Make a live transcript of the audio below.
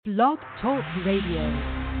Blog Talk Radio.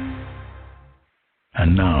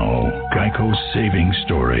 And now, Geico's Saving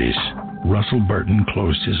Stories. Russell Burton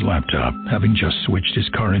closed his laptop, having just switched his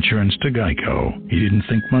car insurance to Geico. He didn't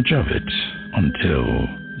think much of it until...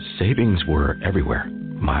 Savings were everywhere.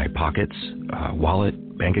 My pockets, wallet,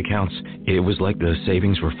 bank accounts. It was like the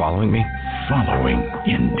savings were following me. Following,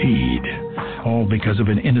 indeed. All because of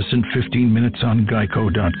an innocent 15 minutes on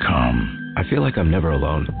Geico.com. I feel like I'm never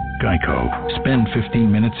alone. Geico. Spend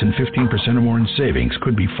 15 minutes and 15% or more in savings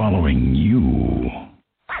could be following you.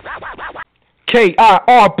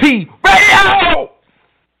 KIRP Radio!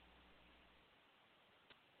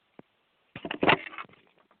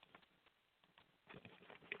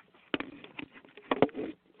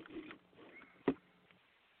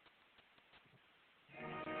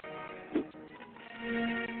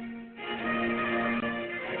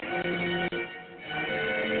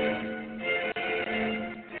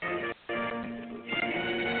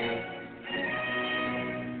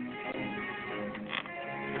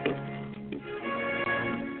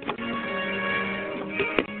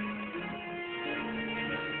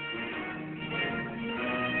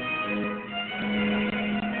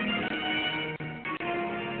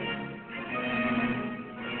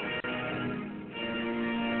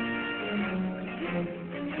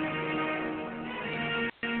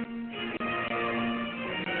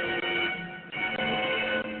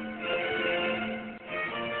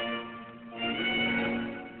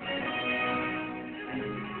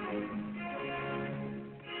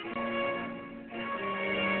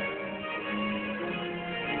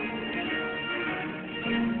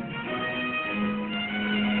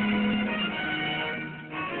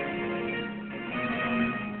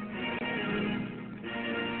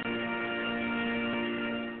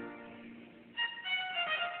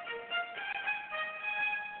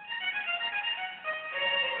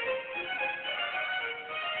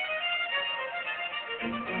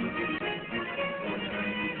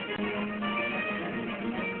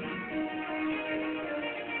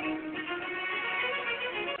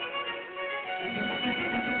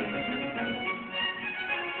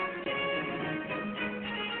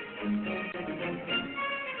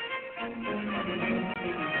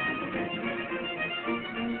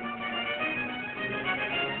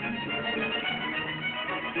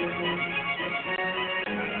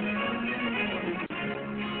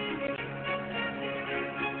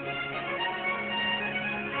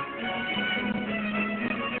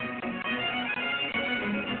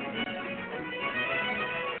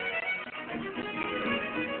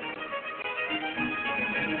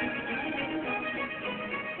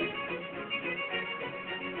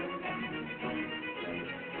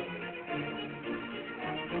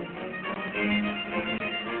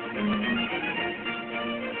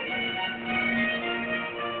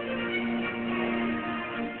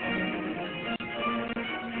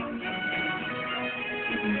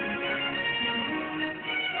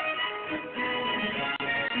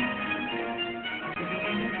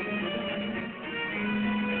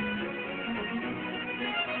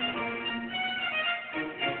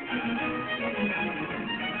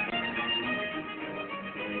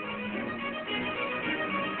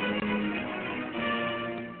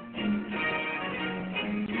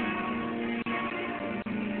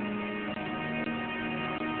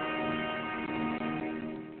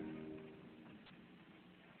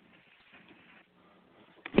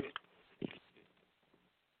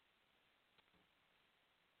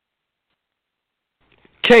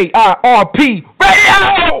 KIRP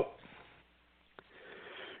Radio!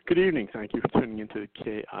 Good evening. Thank you for tuning into the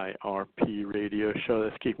KIRP radio show.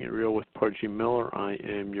 That's Keeping It Real with Pudgy Miller. I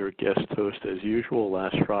am your guest host as usual,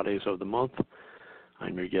 last Fridays of the month.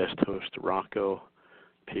 I'm your guest host, Rocco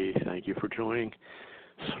P. Thank you for joining.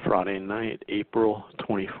 It's Friday night, April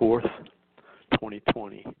 24th,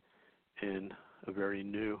 2020, in a very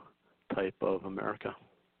new type of America.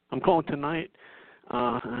 I'm calling tonight.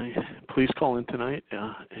 Please call in tonight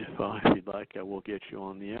if you'd like. I will get you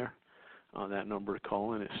on the air. That number to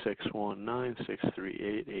call in is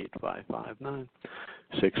 619-638-8559,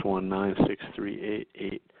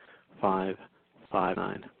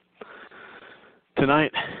 619-638-8559.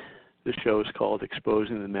 Tonight, the show is called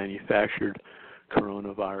Exposing the Manufactured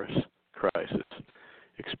Coronavirus Crisis.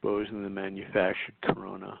 Exposing the Manufactured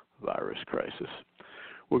Coronavirus Crisis.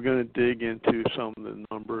 We're going to dig into some of the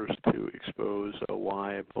numbers to expose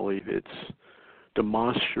why I believe it's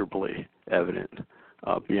demonstrably evident,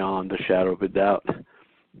 beyond the shadow of a doubt,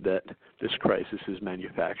 that this crisis is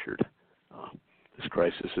manufactured. This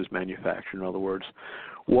crisis is manufactured. In other words,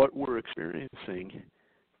 what we're experiencing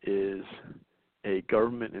is a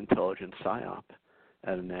government intelligence psyop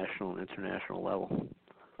at a national and international level.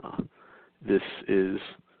 this is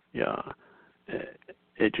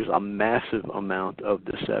it's just a massive amount of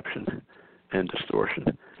deception and distortion.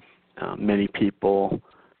 Many people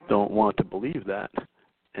don't want to believe that,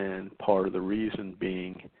 and part of the reason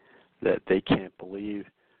being that they can't believe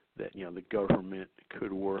that the government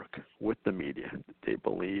could work with the media. They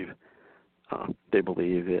believe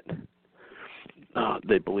it.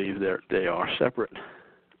 They believe they are separate.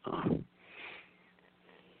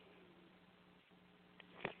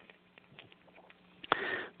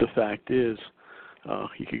 The fact is,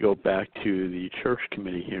 you could go back to the church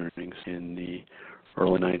committee hearings in the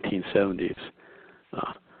early 1970s.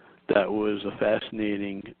 That was a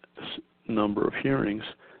fascinating number of hearings.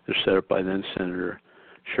 They're set up by then Senator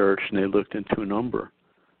Church, and they looked into a number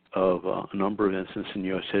of incidents in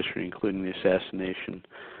U.S. history, including the assassination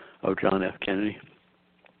of John F. Kennedy.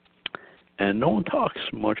 And no one talks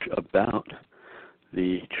much about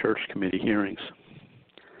the church committee hearings.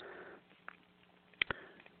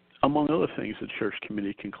 Among other things, the church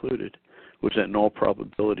committee concluded was that in all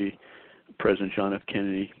probability, President John F.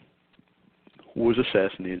 Kennedy was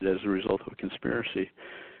assassinated as a result of a conspiracy,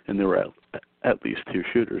 and there were at least two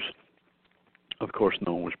shooters. Of course,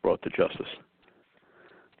 no one was brought to justice.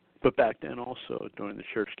 But back then also, during the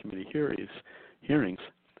church committee hearings,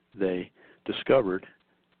 they discovered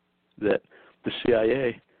that the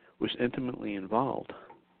CIA was intimately involved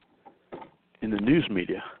in the news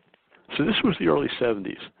media. So this was the early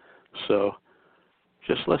 70s. So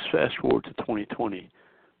just let's fast forward to 2020.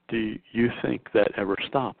 Do you think that ever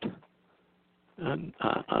stopped? And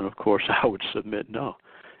of course, I would submit no.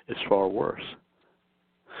 It's far worse.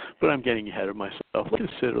 But I'm getting ahead of myself.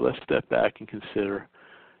 Let's step back and consider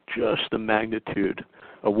just the magnitude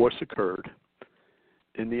of what's occurred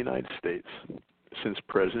in the United States since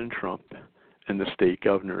President Trump and the state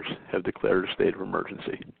governors have declared a state of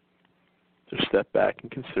emergency. Just step back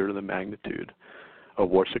and consider the magnitude of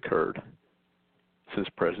what's occurred since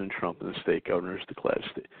President Trump and the state governors declared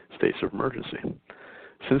states of emergency.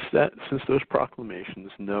 Since those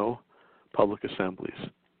proclamations, no public assemblies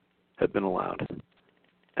have been allowed,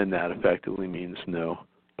 and that effectively means no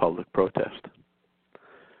public protest,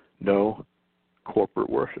 no corporate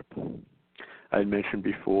worship. I had mentioned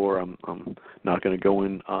before, I'm not going to go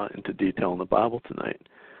into detail in the Bible tonight,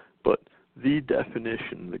 but the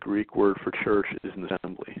definition, the Greek word for church, is an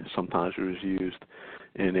assembly. Sometimes it was used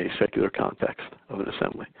in a secular context of an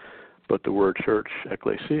assembly. But the word church,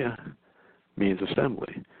 ecclesia, means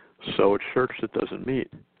assembly. So a church that doesn't meet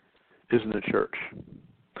isn't a church.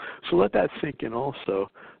 So let that sink in also,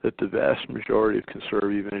 that the vast majority of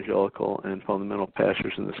conservative, evangelical, and fundamental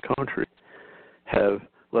pastors in this country have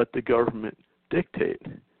let the government dictate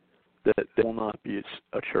that there will not be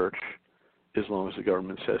a church as long as the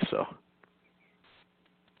government says so.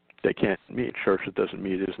 They can't meet. A church that doesn't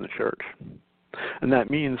meet isn't a church. And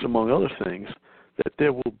that means, among other things, that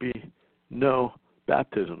there will be no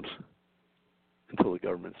baptisms until the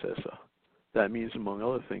government says so. That means, among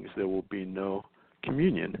other things, there will be no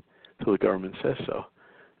communion until the government says so.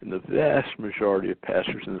 And the vast majority of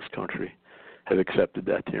pastors in this country have accepted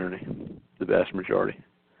that tyranny. The vast majority.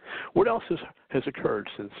 What else has occurred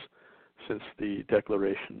since the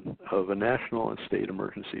declaration of a national and state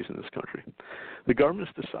emergencies in this country? The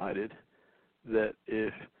government's decided that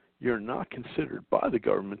if you're not considered by the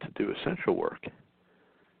government to do essential work,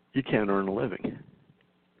 you can't earn a living.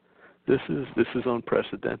 This is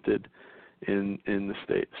unprecedented in the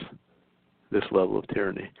States, this level of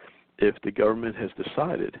tyranny. If the government has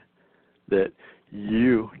decided that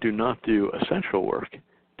you do not do essential work,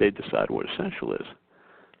 they decide what essential is,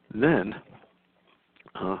 then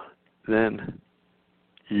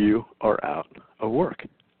you are out of work.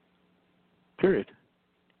 Period.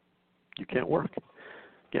 You can't work.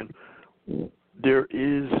 Again, there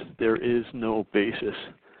is no basis.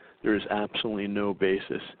 There is absolutely no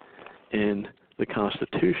basis in the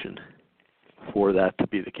Constitution for that to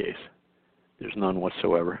be the case. There's none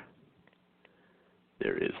whatsoever.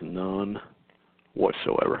 There is none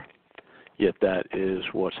whatsoever. Yet that is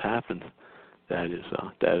what's happened. That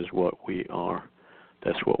is what we are.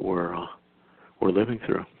 That's what we're living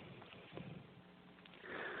through.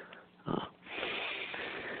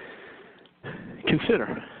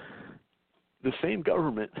 Consider the same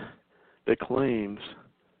government that claims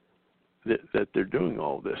that they're doing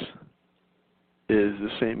all this is the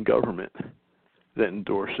same government that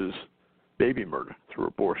endorses baby murder through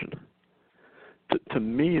abortion. To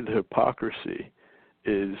me, the hypocrisy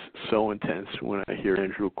is so intense when I hear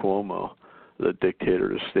Andrew Cuomo, the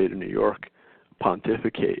dictator of the state of New York,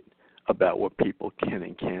 pontificate about what people can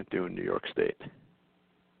and can't do in New York State.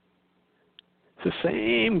 It's the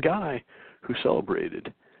same guy who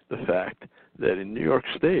celebrated the fact that in New York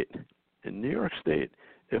State,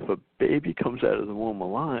 if a baby comes out of the womb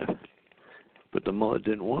alive, but the mother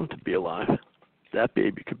didn't want it to be alive, that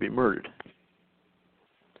baby could be murdered.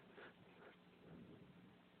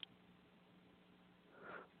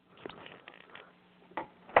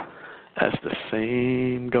 That's the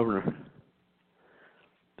same governor.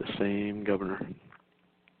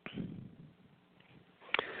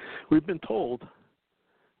 We've been told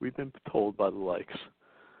by the likes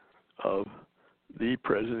of the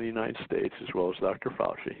President of the United States as well as Dr.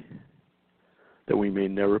 Fauci that we may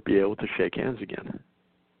never be able to shake hands again.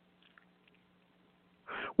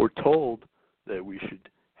 We're told that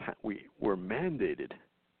we're mandated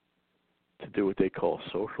to do what they call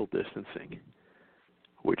social distancing,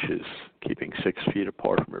 which is keeping 6 feet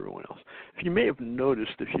apart from everyone else. If you may have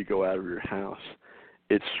noticed, if you go out of your house,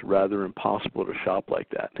 it's rather impossible to shop like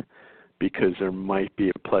that because there might be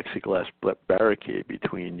a plexiglass barricade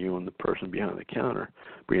between you and the person behind the counter,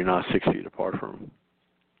 but you're not 6 feet apart from them.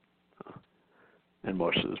 And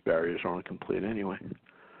most of those barriers aren't complete anyway.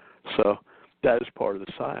 So that is part of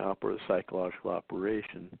the PSYOP, or the psychological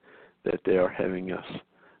operation, that they are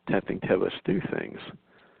attempting to have us do things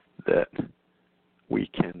that we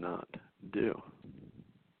cannot do.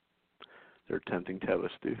 They're attempting to have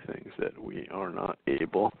us do things that we are not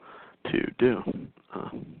able to do.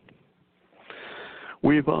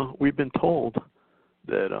 We've been told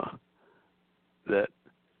that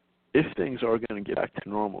if things are going to get back to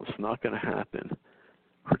normal, it's not going to happen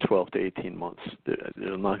for 12 to 18 months.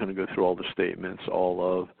 They're not going to go through all the statements,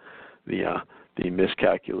 all of the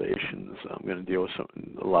miscalculations. I'm going to deal with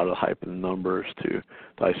a lot of the hype in the numbers to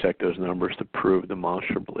dissect those numbers to prove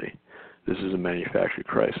demonstrably this is a manufactured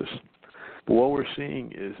crisis. But what we're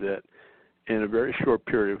seeing is that in a very short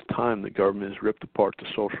period of time, the government has ripped apart the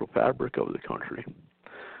social fabric of the country.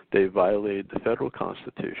 They violated the federal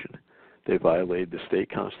constitution. They violated the state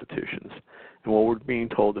constitutions. And what we're being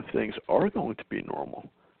told, if things are going to be normal,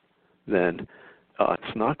 then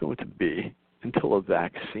it's not going to be until a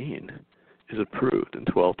vaccine is approved in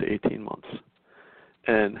 12 to 18 months.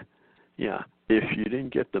 And, yeah, if you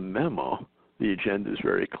didn't get the memo, the agenda is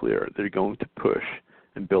very clear. They're going to push,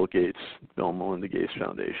 and Bill and Melinda Gates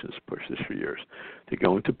Foundation has pushed this for years. They're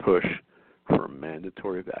going to push for a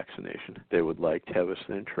mandatory vaccination. They would like to have us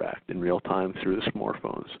then tracked in real time through the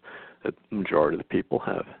smartphones that the majority of the people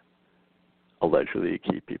have, allegedly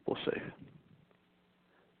to keep people safe.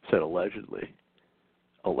 I said allegedly,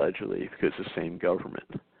 because the same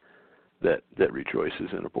government that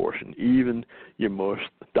rejoices in abortion. Even your most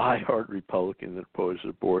diehard Republican that opposes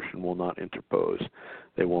abortion will not interpose.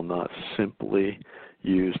 They will not simply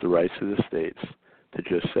use the rights of the states to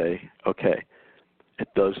just say, okay, it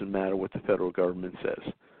doesn't matter what the federal government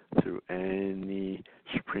says through any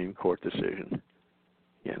Supreme Court decision.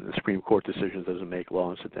 Yeah, and the Supreme Court decision doesn't make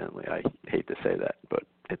law, incidentally. I hate to say that, but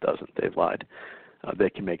it doesn't. They've lied.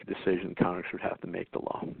 They can make a decision. Congress would have to make the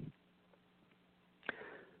law.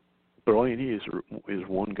 But all you need is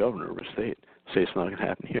one governor of a state. Say it's not going to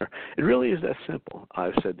happen here. It really is that simple.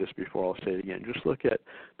 I've said this before. I'll say it again. Just look at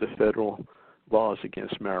the federal laws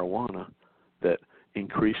against marijuana that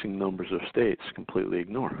increasing numbers of states completely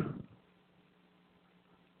ignore.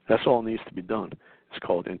 That's all needs to be done. It's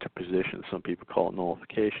called interposition. Some people call it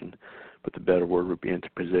nullification, but the better word would be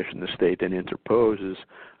interposition. The state then interposes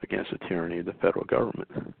against the tyranny of the federal government.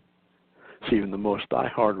 So even the most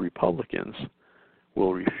diehard Republicans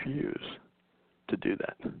will refuse to do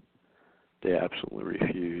that. They absolutely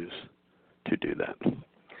refuse to do that.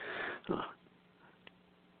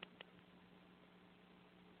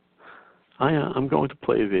 I'm going to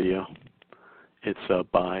play a video. It's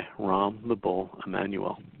by Rahm the Bull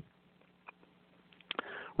Emanuel.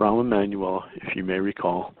 Rahm Emanuel, if you may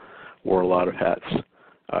recall, wore a lot of hats.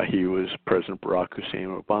 He was President Barack Hussein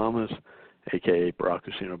Obama's, a.k.a. Barack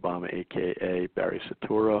Hussein Obama, a.k.a. Barry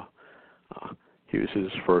Soetoro. He was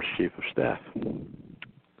his first chief of staff.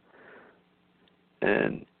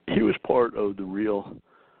 And he was part of the real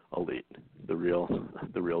elite, the real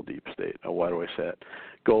deep state. Why do I say that?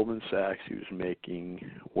 Goldman Sachs, he was making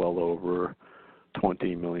well over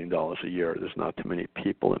 $20 million a year. There's not too many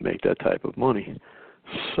people that make that type of money.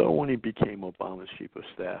 So when he became Obama's chief of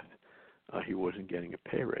staff, he wasn't getting a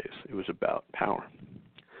pay raise. It was about power.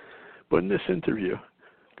 But in this interview,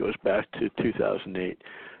 goes back to 2008,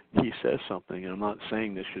 he says something, and I'm not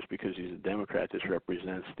saying this just because he's a Democrat. This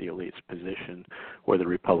represents the elite's position, whether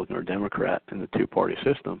Republican or Democrat, in the two-party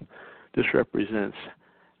system. This represents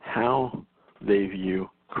how they view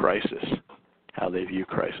crisis,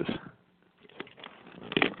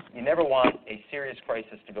 You never want a serious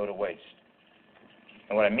crisis to go to waste.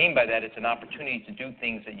 And what I mean by that, it's an opportunity to do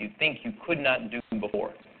things that you think you could not do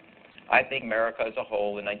before. I think America as a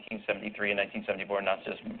whole in 1973 and 1974, not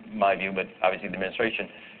just my view, but obviously the administration,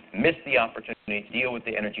 missed the opportunity to deal with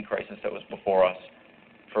the energy crisis that was before us.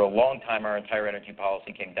 For a long time, our entire energy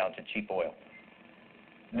policy came down to cheap oil.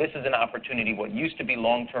 This is an opportunity. What used to be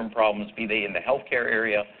long-term problems, be they in the healthcare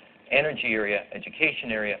area, energy area,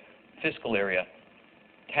 education area, fiscal area,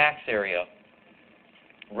 tax area,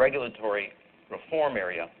 regulatory reform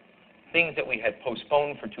area, things that we had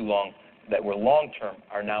postponed for too long that were long-term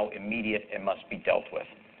are now immediate and must be dealt with.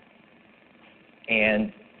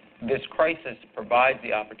 And this crisis provides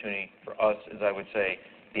the opportunity for us, as I would say,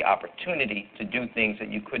 the opportunity to do things that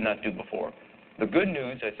you could not do before. The good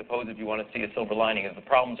news, I suppose, if you want to see a silver lining, is the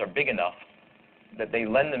problems are big enough that they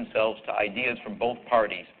lend themselves to ideas from both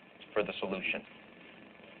parties for the solution.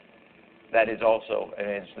 That is also,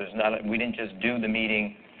 we didn't just do the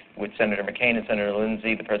meeting with Senator McCain and Senator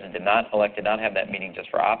Lindsey. The president did not have that meeting just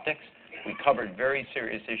for optics. We covered very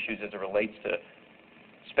serious issues as it relates to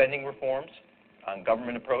spending reforms on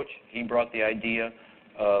government approach. He brought the idea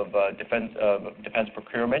of defense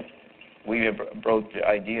procurement. We brought the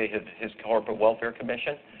idea of his corporate welfare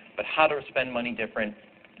commission, but how to spend money different,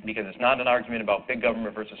 because it's not an argument about big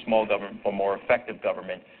government versus small government, but more effective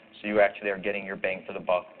government, so you actually are getting your bang for the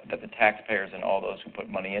buck that the taxpayers and all those who put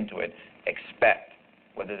money into it expect,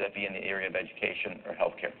 whether that be in the area of education or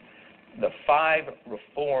healthcare. The 5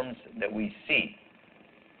 reforms that we see,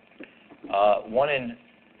 one in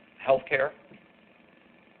healthcare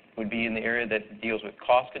would be in the area that deals with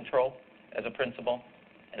cost control as a principle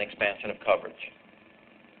and expansion of coverage.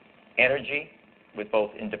 Energy with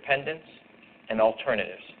both independence and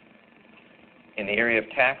alternatives. In the area of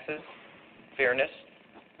taxes, fairness,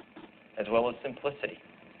 as well as simplicity.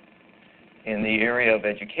 In the area of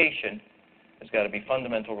education, there's got to be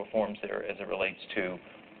fundamental reforms there as it relates to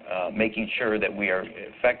making sure that we are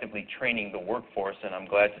effectively training the workforce, and I'm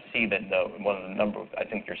glad to see that I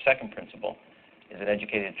think your second principle is an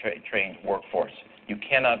educated, trained workforce. You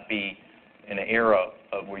cannot be in an era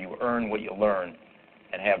of where you earn what you learn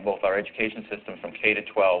and have both our education system from K to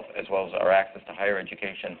 12 as well as our access to higher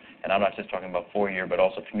education, and I'm not just talking about 4-year, but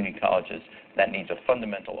also community colleges. That needs a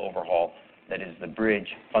fundamental overhaul that is the bridge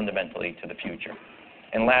fundamentally to the future.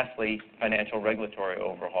 And lastly, financial regulatory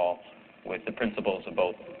overhaul with the principles of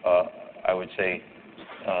both, I would say,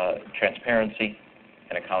 transparency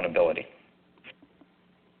and accountability.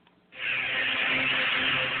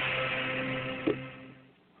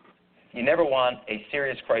 You never want a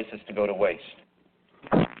serious crisis to go to waste.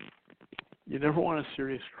 You never want a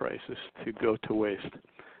serious crisis to go to waste.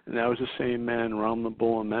 And that was the same man, Rahm the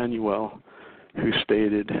Bull Emanuel, who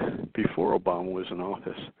stated before Obama was in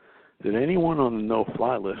office that anyone on the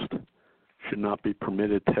no-fly list should not be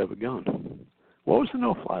permitted to have a gun. What was the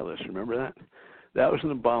no-fly list? Remember that? That was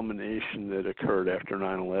an abomination that occurred after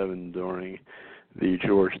 9/11 during the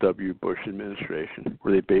George W. Bush administration,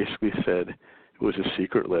 where they basically said it was a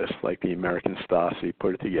secret list, like the American Stasi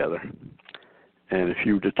put it together. And if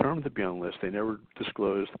you were determined to be on the list, they never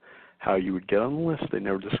disclosed how you would get on the list. They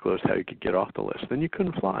never disclosed how you could get off the list. Then you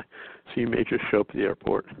couldn't fly. So you may just show up at the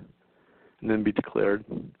airport and then be declared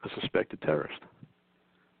a suspected terrorist.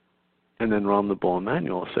 And then Rahm the Bull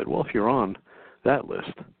Emanuel said, well, if you're on that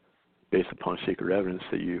list, based upon secret evidence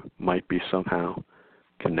that you might be somehow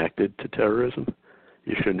connected to terrorism,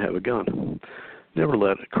 you shouldn't have a gun. Never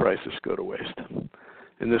let a crisis go to waste.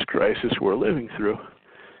 And this crisis we're living through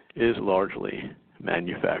is largely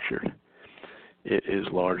manufactured. It is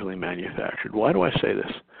largely manufactured. Why do I say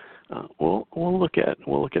this? We'll look at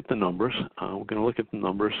the numbers. We're going to look at the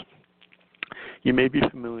numbers. You may be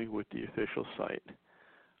familiar with the official site,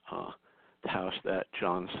 housed at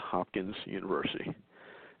Johns Hopkins University.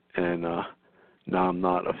 And now I'm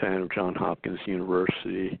not a fan of Johns Hopkins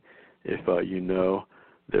University. If you know,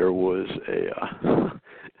 there was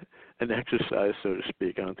an exercise, so to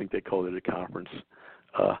speak. I don't think they called it a conference.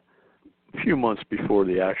 A few months before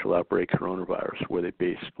the actual outbreak of coronavirus, where they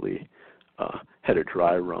basically had a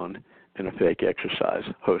dry run and a fake exercise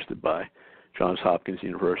hosted by Johns Hopkins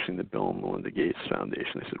University and the Bill and Melinda Gates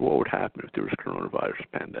Foundation. They said, what would happen if there was a coronavirus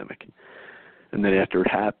pandemic? And then after it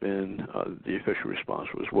happened, the official response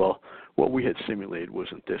was, well, what we had simulated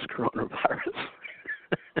wasn't this coronavirus.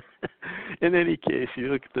 In any case, you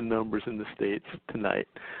look at the numbers in the States tonight.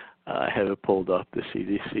 I have it pulled up. The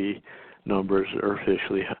CDC numbers are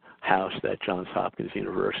officially housed at Johns Hopkins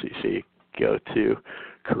University. So you go to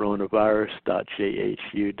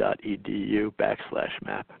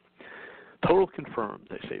coronavirus.jhu.edu/map. Total confirmed,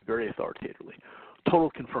 they say very authoritatively, total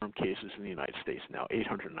confirmed cases in the United States now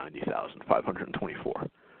 890,524.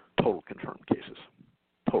 Total confirmed cases.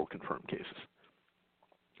 total confirmed cases.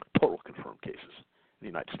 Total confirmed cases in the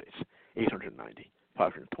United States, 890,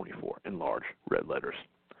 524 in large red letters.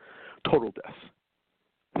 Total deaths,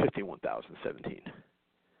 51,017.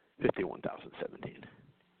 51,017.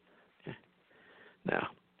 Okay. Now,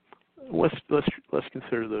 let's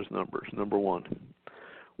consider those numbers. Number one,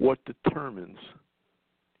 what determines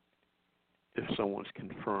if someone's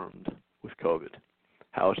confirmed with COVID?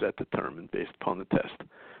 How is that determined based upon the test?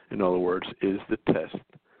 In other words, is the test,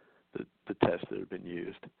 the tests that have been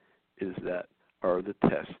used, are the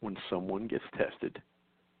tests when someone gets tested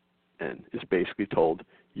and is basically told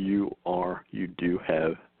you do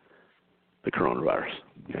have the coronavirus?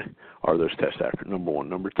 Okay. Are those tests accurate? Number one.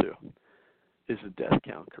 Number two, is the death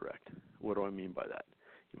count correct? What do I mean by that?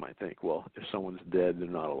 You might think, well, if someone's dead, they're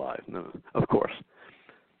not alive. No, of course.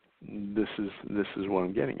 This is what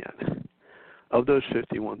I'm getting at. Of those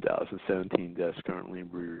 51,017 deaths currently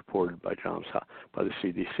reported by the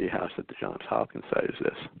CDC House at the Johns Hopkins site is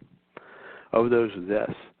this. Of those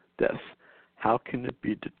deaths, how can it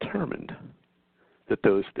be determined that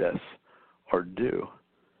those deaths are due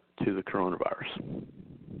to the coronavirus?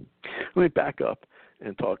 Let me back up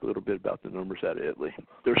and talk a little bit about the numbers out of Italy.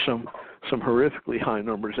 There's some horrifically high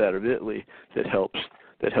numbers out of Italy that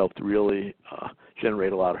helped really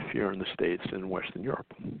generate a lot of fear in the States and Western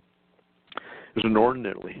Europe. It was in northern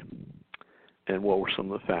Italy. And what were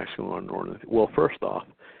some of the facts going on in northern Italy? Well, first off,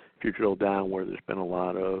 if you drill down where there's been a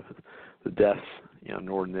lot of the deaths,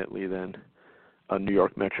 northern Italy, then New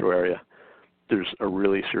York metro area, there's a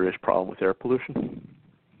really serious problem with air pollution.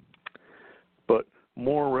 But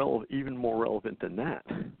even more relevant than that,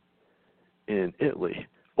 in Italy,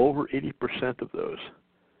 over 80% of those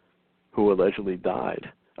who allegedly died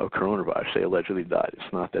of coronavirus, say allegedly died.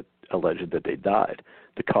 It's not that alleged that they died.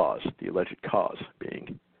 The alleged cause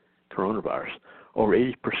being coronavirus. Over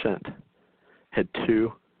 80% had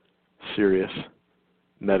two serious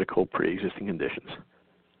medical pre-existing conditions.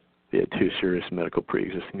 They had two serious medical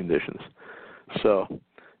pre-existing conditions. So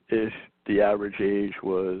if the average age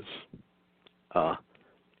was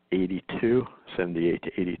 78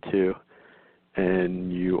 to 82,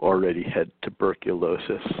 and you already had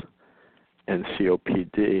tuberculosis and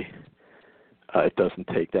COPD, it doesn't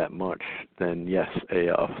take that much, then yes,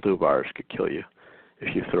 a flu virus could kill you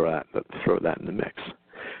if you throw that in the mix.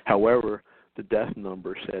 However, the death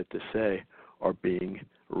numbers, sad to say, are being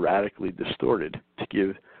radically distorted to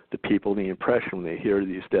give the people the impression when they hear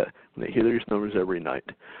these numbers every night.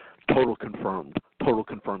 Total confirmed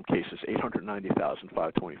cases,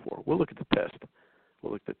 890,524. We'll look at the test.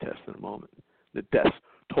 We'll look at the test in a moment. The deaths,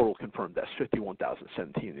 total confirmed deaths,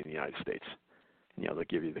 51,017 in the United States. And, they'll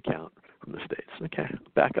give you the count from the states. Okay,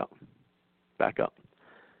 back up.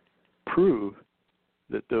 Prove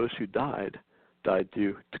that those who died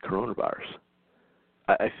due to coronavirus.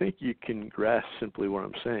 I think you can grasp simply what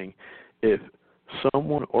I'm saying. If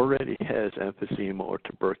someone already has emphysema or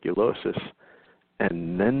tuberculosis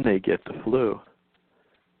and then they get the flu,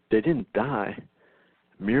 they didn't die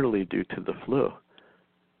merely due to the flu.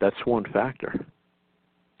 That's one factor.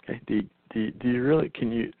 Okay? Do you really,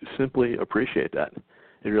 can you simply appreciate that?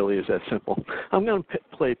 It really is that simple. I'm going to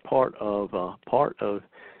play part of a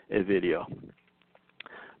video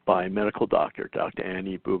by medical doctor, Dr.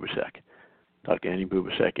 Annie Bubasek. Dr. Annie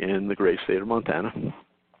Bubasek in the great state of Montana.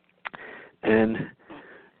 And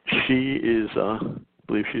she is, I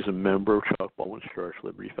believe she's a member of Chuck Baldwin's Church,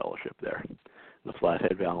 Liberty Fellowship there in the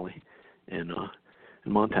Flathead Valley in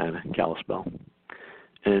Montana, in Kalispell.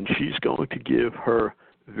 And she's going to give her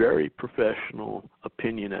very professional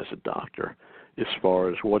opinion as a doctor as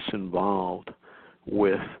far as what's involved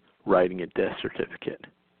with writing a death certificate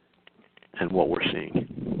and what we're seeing.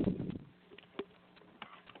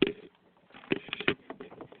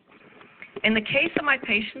 In the case of my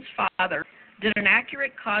patient's father, did an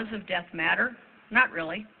accurate cause of death matter? Not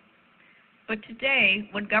really. But today,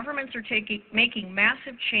 when governments are making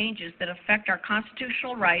massive changes that affect our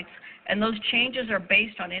constitutional rights, and those changes are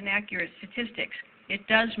based on inaccurate statistics, it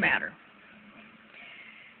does matter.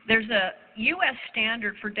 There's a U.S.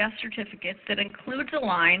 standard for death certificates that includes a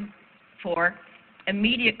line for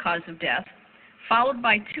immediate cause of death, followed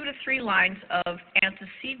by 2 to 3 lines of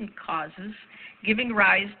antecedent causes giving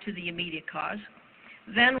rise to the immediate cause,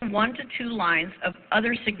 then 1 to 2 lines of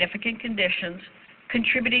other significant conditions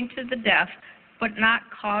contributing to the death but not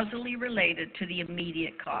causally related to the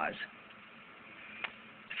immediate cause.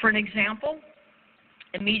 For an example,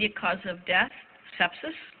 immediate cause of death,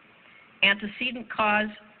 sepsis; antecedent cause,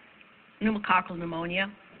 pneumococcal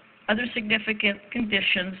pneumonia; other significant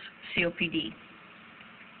conditions, COPD.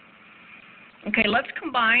 Okay, let's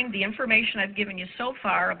combine the information I've given you so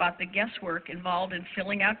far about the guesswork involved in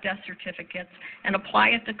filling out death certificates and apply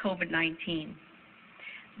it to COVID-19.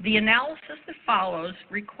 The analysis that follows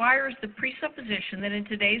requires the presupposition that in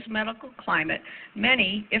today's medical climate,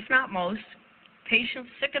 many, if not most, patients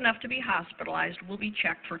sick enough to be hospitalized will be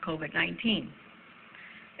checked for COVID-19.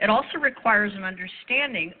 It also requires an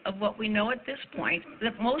understanding of what we know at this point,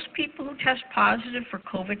 that most people who test positive for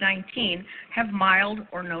COVID-19 have mild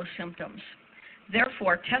or no symptoms.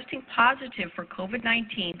 Therefore, testing positive for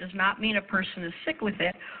COVID-19 does not mean a person is sick with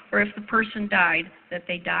it, or if the person died, that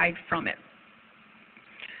they died from it.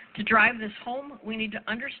 To drive this home, we need to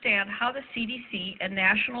understand how the CDC and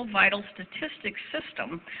National Vital Statistics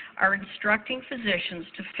System are instructing physicians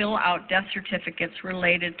to fill out death certificates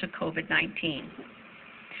related to COVID-19.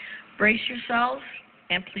 Brace yourselves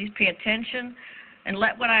and please pay attention and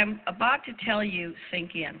let what I'm about to tell you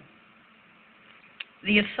sink in.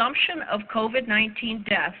 The assumption of COVID-19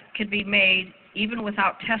 death can be made even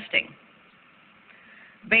without testing.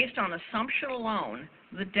 Based on assumption alone,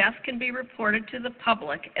 the death can be reported to the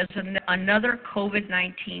public as another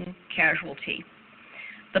COVID-19 casualty.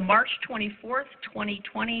 The March 24,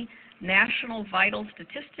 2020 National Vital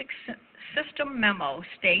Statistics System memo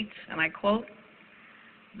states, and I quote,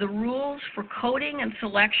 "The rules for coding and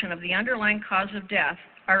selection of the underlying cause of death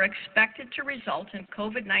are expected to result in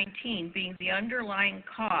COVID-19 being the underlying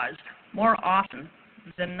cause more often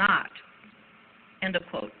than not." End of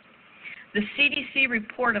quote. The CDC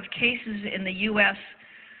report of cases in the U.S.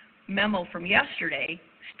 memo from yesterday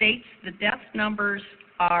states the death numbers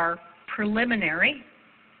are preliminary,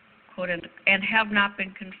 quote, and have not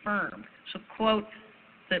been confirmed. So, quote,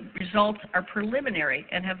 "The results are preliminary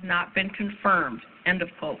and have not been confirmed," end of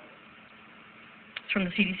quote. It's from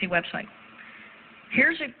the CDC website.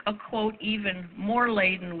 Here's a quote even more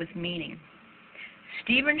laden with meaning.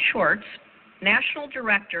 Stephen Schwartz, National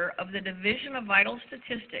Director of the Division of Vital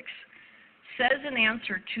Statistics, says in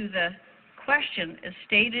answer to the question as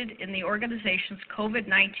stated in the organization's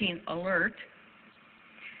COVID-19 alert,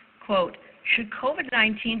 quote, "Should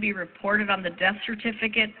COVID-19 be reported on the death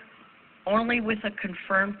certificate only with a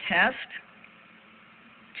confirmed test?"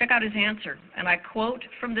 Check out his answer, and I quote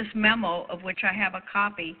from this memo of which I have a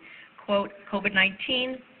copy, quote,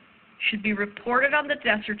 "COVID-19 should be reported on the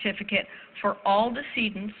death certificate for all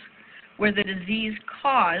decedents where the disease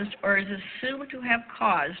caused or is assumed to have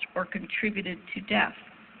caused or contributed to death.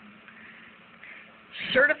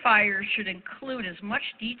 Certifiers should include as much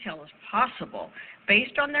detail as possible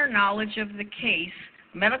based on their knowledge of the case,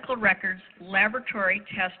 medical records, laboratory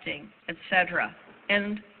testing, etc."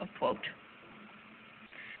 End of quote.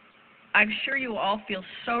 I'm sure you all feel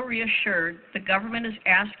so reassured the government is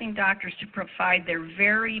asking doctors to provide their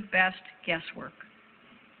very best guesswork.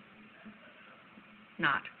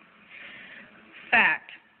 Not.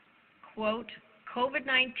 Fact, quote,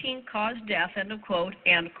 "COVID-19 caused death," end of quote,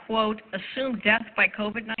 and, quote, "assumed death by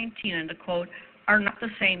COVID-19," end of quote, are not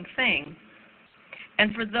the same thing.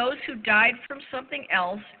 And for those who died from something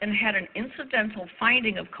else and had an incidental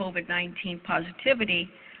finding of COVID-19 positivity,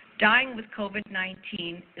 dying with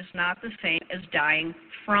COVID-19 is not the same as dying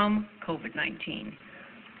from COVID-19.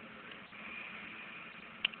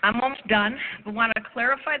 I'm almost done, but want to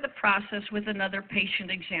clarify the process with another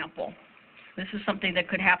patient example. This is something that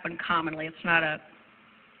could happen commonly. It's not a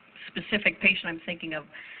specific patient I'm thinking of.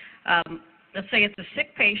 Let's say it's a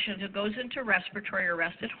sick patient who goes into respiratory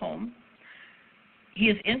arrest at home. He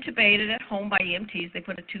is intubated at home by EMTs. They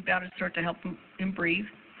put a tube down his throat to help him breathe.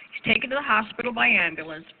 He's taken to the hospital by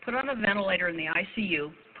ambulance, put on a ventilator in the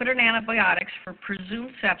ICU, put on antibiotics for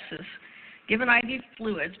presumed sepsis, given IV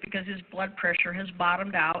fluids because his blood pressure has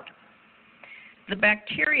bottomed out. The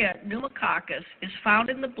bacteria pneumococcus is found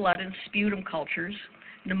in the blood and sputum cultures.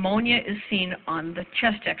 Pneumonia is seen on the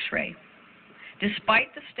chest x-ray.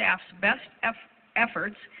 Despite the staff's best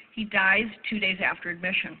efforts, he dies 2 days after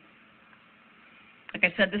admission. Like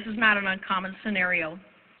I said, this is not an uncommon scenario.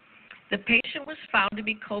 The patient was found to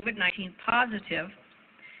be COVID-19 positive,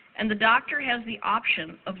 and the doctor has the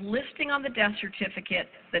option of listing on the death certificate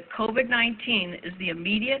that COVID-19 is the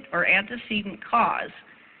immediate or antecedent cause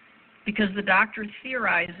because the doctor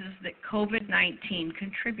theorizes that COVID-19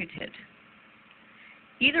 contributed.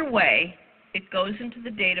 Either way, it goes into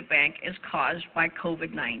the data bank as caused by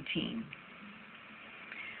COVID-19.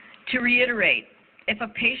 To reiterate, if a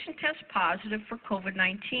patient tests positive for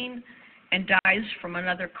COVID-19 and dies from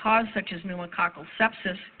another cause such as pneumococcal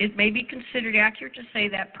sepsis, it may be considered accurate to say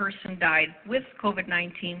that person died with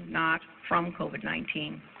COVID-19, not from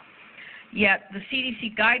COVID-19. Yet the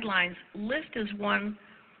CDC guidelines list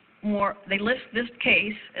this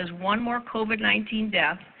case as one more COVID-19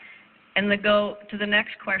 death and they go to the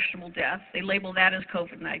next questionable death. They label that as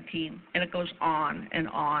COVID-19, and it goes on and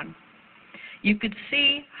on. You could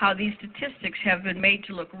see how these statistics have been made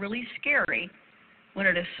to look really scary when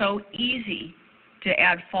it is so easy to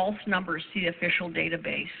add false numbers to the official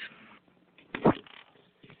database.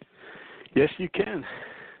 Yes, you can.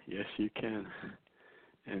 Yes, you can.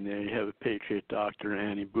 And there you have a patriot doctor,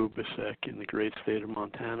 Annie Bubasek, in the great state of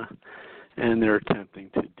Montana, and they're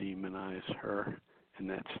attempting to demonize her in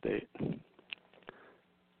that state.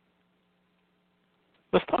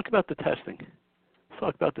 Let's talk about the testing. Let's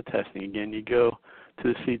talk about the testing. Again, you go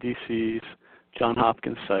to the CDC's Johns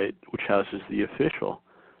Hopkins site, which houses the official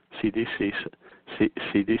CDC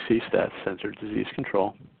stats, Center for Disease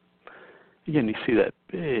Control. Again, you see that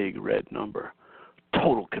big red number.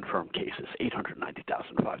 Total confirmed cases,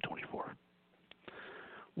 890,524.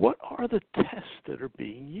 What are the tests that are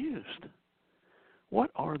being used? What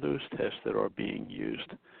are those tests that are being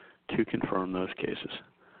used to confirm those cases?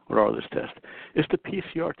 What are those tests? It's the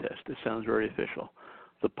PCR test. It sounds very official.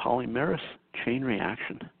 The polymerase chain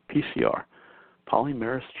reaction, PCR,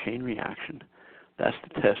 polymerase chain reaction. That's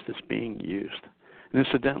the test that's being used. And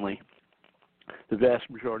incidentally, the vast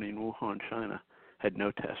majority in Wuhan, China, had no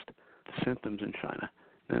test. The symptoms in China,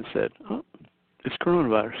 and said, oh, it's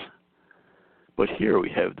coronavirus. But here we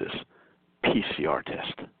have this PCR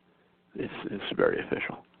test. It's very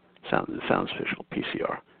official. It sounds official,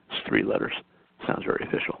 PCR. It's 3 letters. Sounds very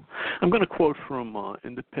official. I'm going to quote from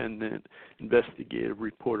independent investigative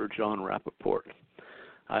reporter John Rappaport.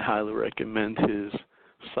 I highly recommend his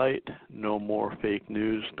site,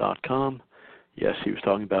 nomorefakenews.com. Yes, he was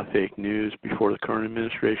talking about fake news before the current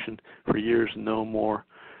administration. For years,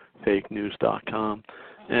 nomorefakenews.com.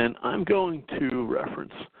 And I'm going to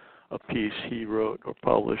reference a piece he wrote or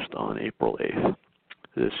published on April 8th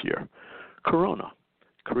this year. Corona,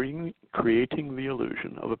 creating the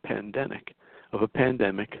illusion of a pandemic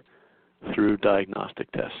through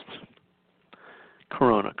diagnostic tests.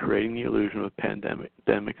 Corona, creating the illusion of a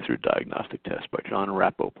pandemic through diagnostic tests by John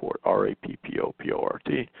Rappaport,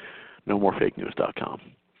 R-A-P-P-O-P-O-R-T, nomorefakenews.com.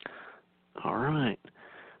 All right.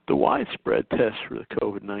 The widespread test for the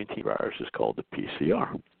COVID-19 virus is called the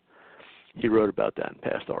PCR. He wrote about that in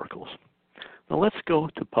past articles. Now let's go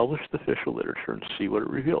to published official literature and see what it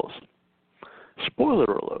reveals. Spoiler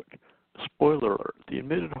alert. Spoiler alert. The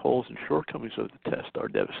admitted holes and shortcomings of the test are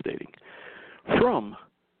devastating. From,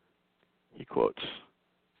 he quotes,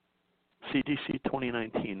 CDC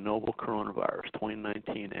 2019 Novel Coronavirus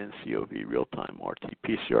 2019 NCOV Real-Time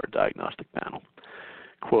RT-PCR Diagnostic Panel.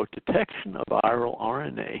 Quote, detection of viral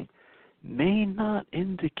RNA may not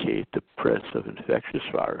indicate the presence of infectious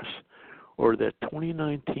virus or that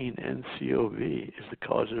 2019 NCOV is the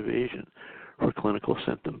causative agent for clinical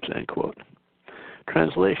symptoms, end quote.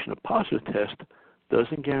 Translation, a positive test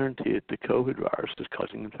doesn't guarantee that the COVID virus is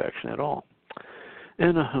causing infection at all.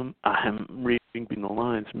 And I'm reading between the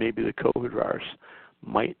lines, maybe the COVID virus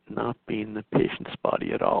might not be in the patient's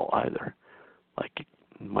body at all either. Like it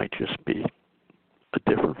might just be a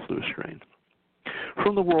different flu strain.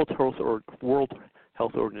 From the World Health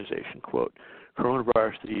Organization, quote,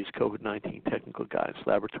 coronavirus disease COVID-19 technical guidance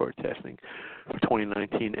laboratory testing for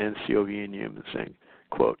 2019 NCOV in humans, saying,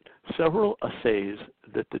 quote, several assays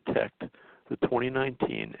that detect the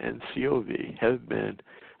 2019 NCOV have been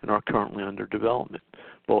and are currently under development,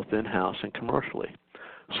 both in-house and commercially.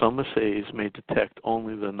 Some assays may detect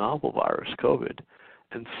only the novel virus, COVID,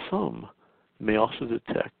 and may also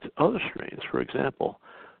detect other strains, for example,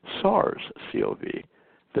 SARS-CoV,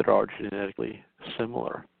 that are genetically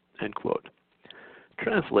similar, end quote.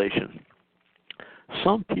 Translation,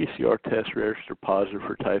 some PCR tests register positive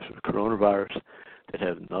for types of coronavirus that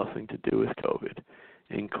have nothing to do with COVID,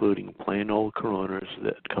 including plain old coronas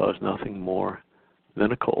that cause nothing more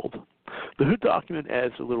than a cold. The WHO document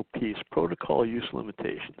adds a little piece, protocol use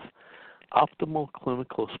limitations. Optimal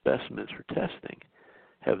clinical specimens for testing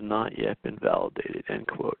have not yet been validated, end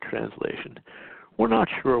quote. Translation, we're not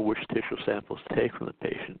sure which tissue samples to take from the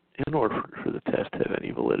patient in order for the test to have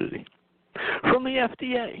any validity. From the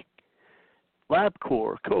FDA,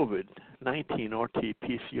 LabCorp COVID-19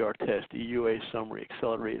 RT-PCR test, EUA summary,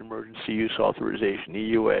 accelerated emergency use authorization,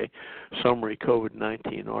 EUA summary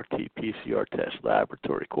COVID-19 RT-PCR test,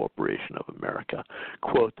 Laboratory Corporation of America.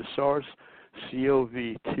 Quote, the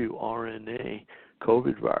SARS-CoV-2 RNA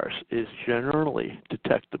COVID virus is generally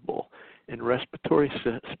detectable in respiratory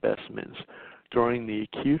specimens during the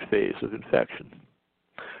acute phase of infection.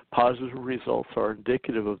 Positive results are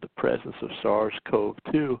indicative of the presence of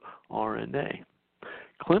SARS-CoV-2 RNA.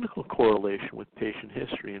 Clinical correlation with patient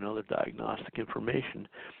history and other diagnostic information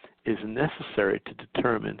is necessary to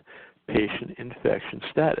determine patient infection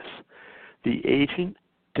status. The agent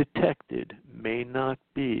detected may not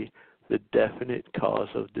be the definite cause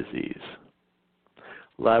of disease.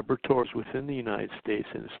 Laboratories within the United States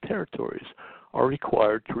and its territories are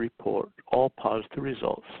required to report all positive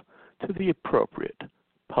results to the appropriate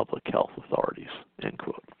public health authorities, end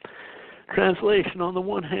quote. Translation: on the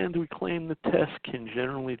one hand, we claim the test can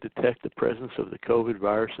generally detect the presence of the COVID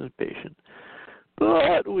virus in a patient,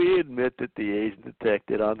 but we admit that the agent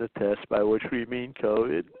detected on the test, by which we mean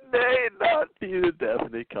COVID, may not be the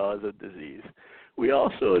definite cause of disease. We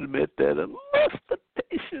also admit that unless the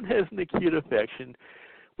patient has an acute infection,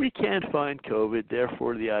 we can't find COVID.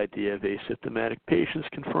 Therefore, the idea of asymptomatic patients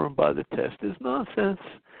confirmed by the test is nonsense.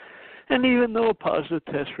 And even though a positive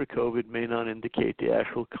test for COVID may not indicate the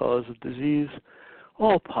actual cause of disease,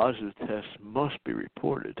 all positive tests must be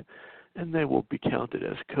reported, and they will be counted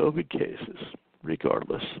as COVID cases,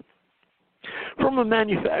 regardless. From a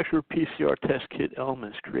manufacturer PCR test kit,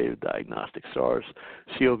 Elements Creative Diagnostic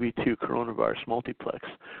SARS-CoV-2 Coronavirus Multiplex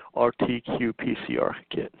RT-qPCR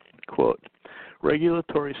kit, quote,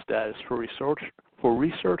 regulatory status for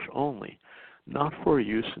research only, not for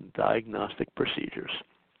use in diagnostic procedures.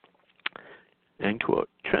 End quote.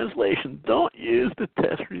 Translation: don't use the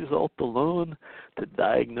test result alone to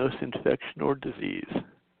diagnose infection or disease.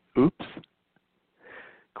 Oops.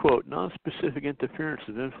 Quote, nonspecific interference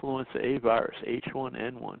of influenza A virus,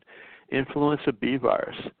 H1N1, influenza B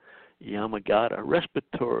virus, Yamagata,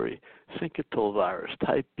 respiratory syncytial virus,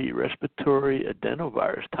 type B, respiratory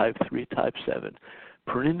adenovirus, type 3, type 7,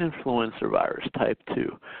 Perin influenza virus, type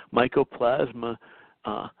 2, Mycoplasma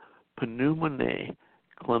pneumoniae,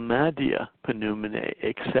 Chlamydia pneumoniae,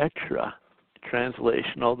 etc.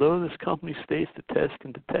 Translation: although this company states the test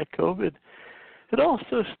can detect COVID, it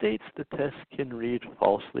also states the test can read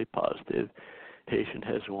falsely positive. Patient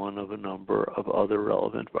has one of a number of other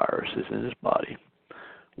relevant viruses in his body.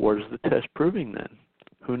 What is the test proving then?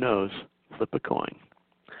 Who knows? Flip a coin.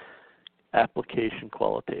 Application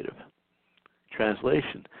qualitative.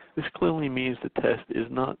 Translation: this clearly means the test is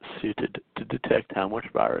not suited to detect how much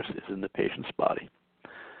virus is in the patient's body.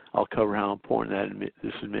 I'll cover how important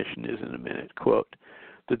this admission is in a minute. Quote,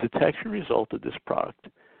 the detection result of this product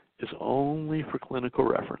is only for clinical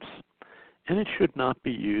reference, and it should not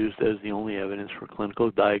be used as the only evidence for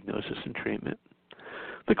clinical diagnosis and treatment.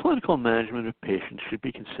 The clinical management of patients should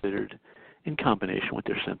be considered in combination with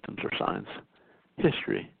their symptoms or signs,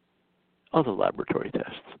 history, other laboratory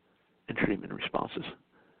tests, and treatment responses.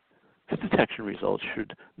 The detection results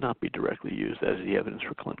should not be directly used as the evidence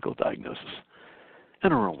for clinical diagnosis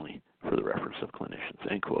and are only for the reference of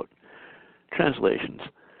clinicians, end quote. Translation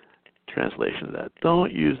of that: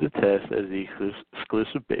 don't use the test as the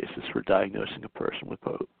exclusive basis for diagnosing a person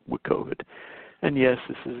with COVID. And yes,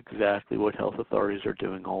 this is exactly what health authorities are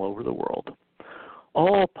doing all over the world.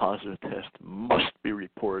 All positive tests must be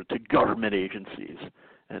reported to government agencies,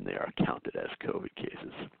 and they are counted as COVID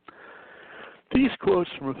cases. These quotes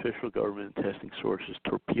from official government testing sources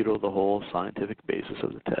torpedo the whole scientific basis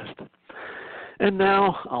of the test. And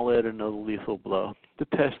now I'll add another lethal blow. The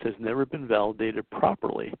test has never been validated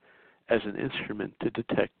properly as an instrument to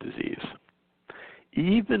detect disease.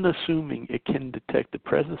 Even assuming it can detect the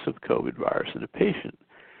presence of COVID virus in a patient,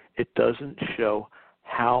 it doesn't show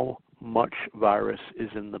how much virus is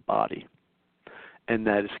in the body. And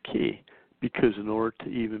that is key, because in order to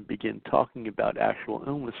even begin talking about actual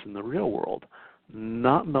illness in the real world,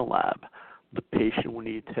 not in the lab, the patient will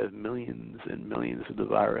need to have millions and millions of the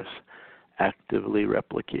virus actively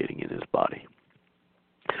replicating in his body.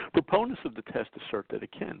 Proponents of the test assert that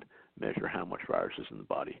it can measure how much virus is in the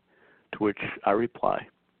body, to which I reply,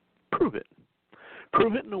 prove it.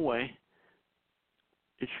 Prove it in a way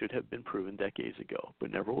it should have been proven decades ago,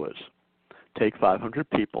 but never was. Take 500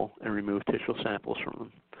 people and remove tissue samples from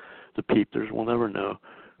them. The peepers will never know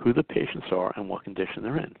who the patients are and what condition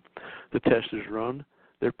they're in. The testers run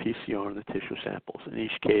their PCR on the tissue samples. In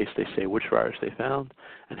each case, they say which virus they found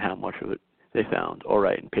and how much of it they found. All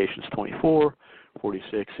right, in patients 24,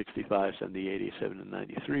 46, 65, 70, 87, and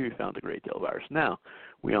 93, we found a great deal of virus. Now,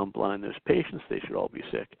 we unblind those patients. They should all be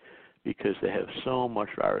sick because they have so much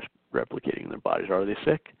virus replicating in their bodies. Are they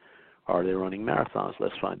sick? Are they running marathons?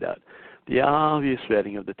 Let's find out. The obvious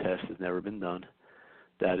vetting of the test has never been done.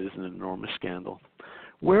 That is an enormous scandal.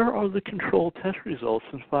 Where are the controlled test results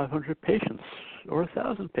in 500 patients or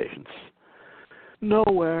 1,000 patients?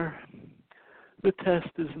 Nowhere. The test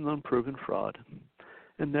is an unproven fraud,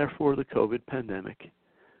 and therefore the COVID pandemic,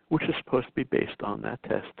 which is supposed to be based on that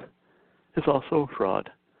test, is also a fraud.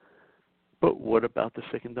 But what about the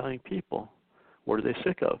sick and dying people? What are they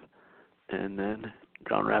sick of? And then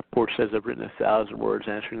John Rappaport says, I've written 1,000 words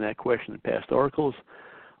answering that question in past articles.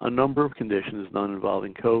 A number of conditions, none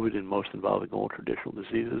involving COVID and most involving old traditional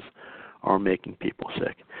diseases, are making people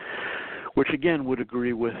sick. Which again would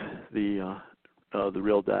agree with the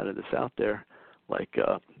real data that's out there, like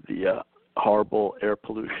the horrible air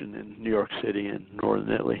pollution in New York City and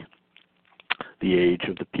northern Italy, the age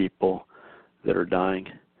of the people that are dying,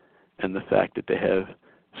 and the fact that they have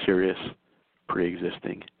serious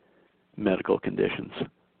pre-existing medical conditions,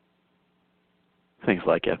 things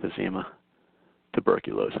like emphysema,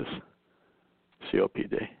 tuberculosis,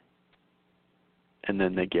 COPD, and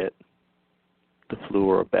then they get the flu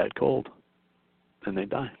or a bad cold, and they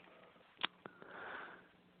die.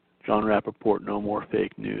 John Rappaport,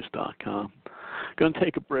 nomorefakenews.com. Going to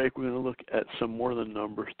take a break. We're going to look at some more of the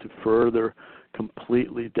numbers to further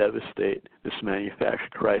completely devastate this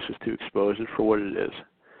manufactured crisis, to expose it for what it is,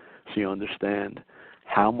 so you understand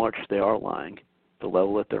how much they are lying, the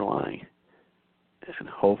level that they're lying, and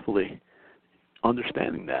hopefully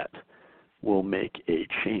understanding that will make a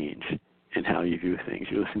change in how you view things.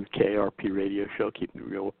 You're listening to KRP Radio Show, Keeping It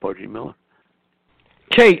Real with Pudgy Miller.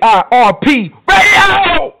 KIRP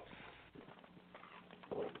Radio!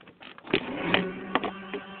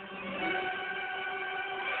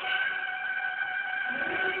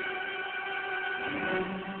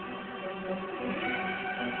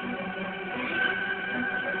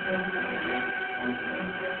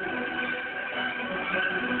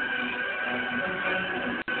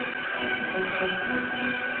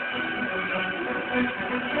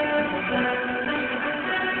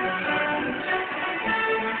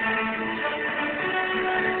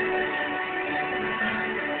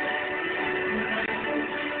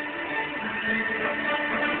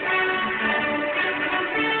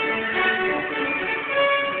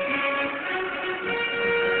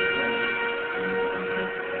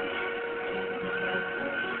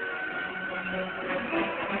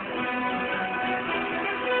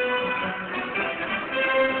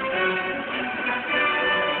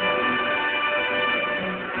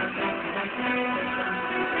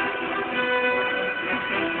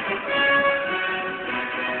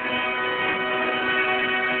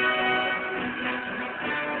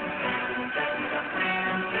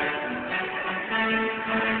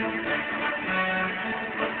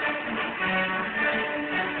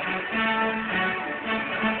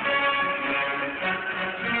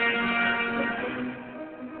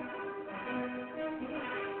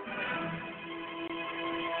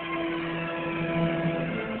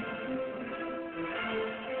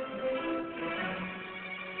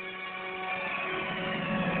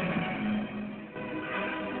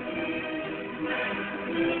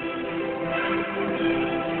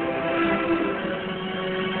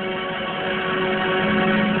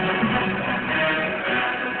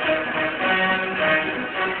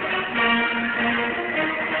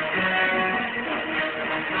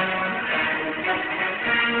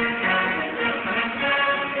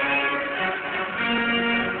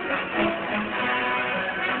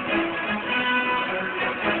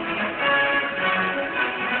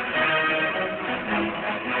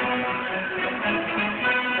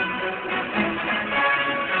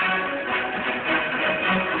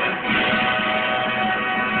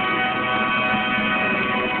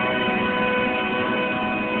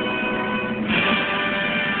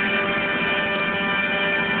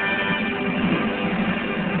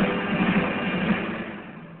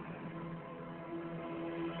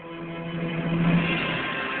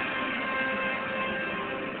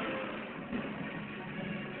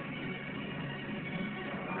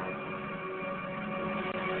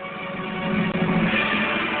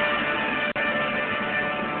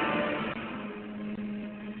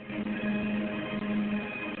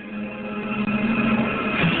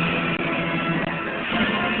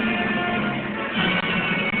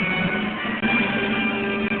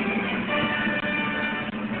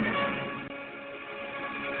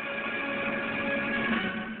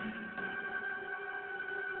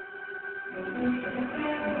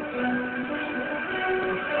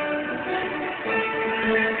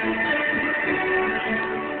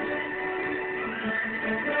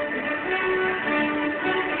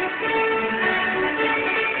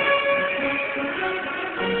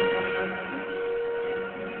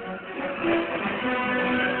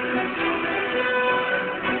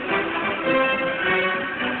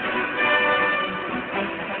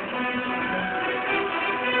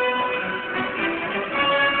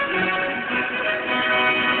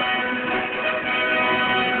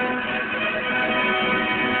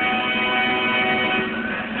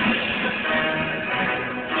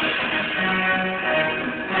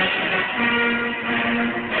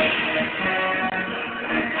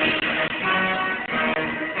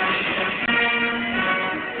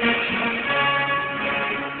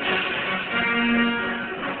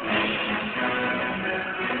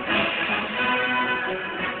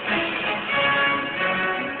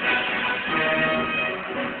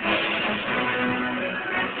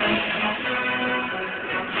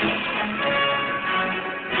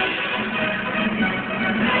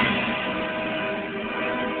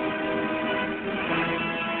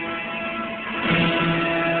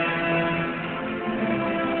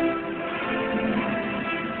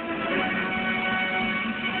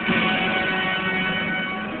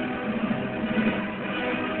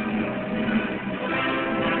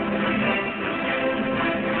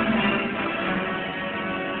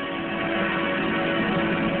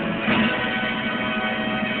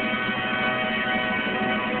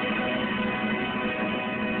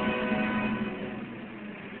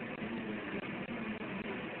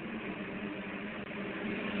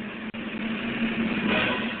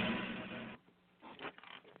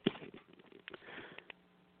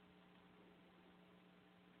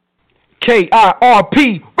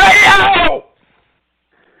 KIRP Radio!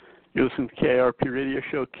 You listen to KRP Radio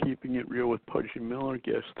Show, Keeping It Real with Pudgy Miller,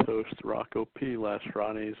 guest host Rocco P, last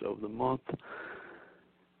Fridays of the month.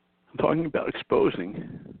 I'm talking about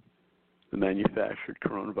exposing the manufactured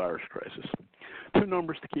coronavirus crisis. Two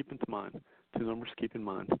numbers to keep in mind.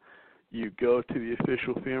 You go to the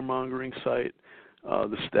official fear-mongering site,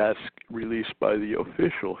 the stats released by the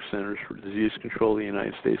official Centers for Disease Control of the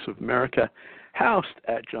United States of America, housed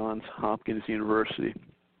at Johns Hopkins University.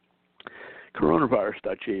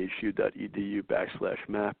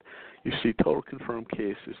 Coronavirus.jhu.edu/map. You see total confirmed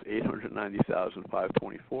cases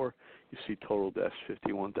 890,524. You see total deaths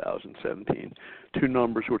 51,017. Two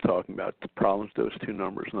numbers we're talking about. The problems those two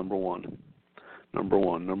numbers. Number one.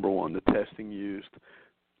 The testing used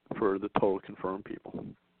for the total confirmed people.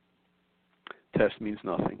 Test means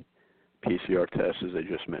nothing. PCR test, as I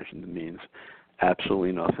just mentioned, means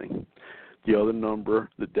absolutely nothing. The other number,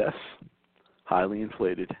 the deaths, highly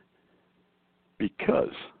inflated.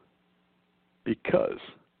 Because the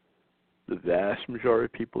vast majority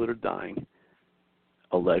of people that are dying,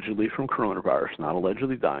 allegedly from coronavirus, not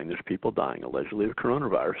allegedly dying, there's people dying allegedly of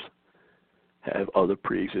coronavirus, have other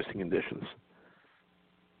pre-existing conditions,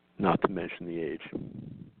 not to mention the age.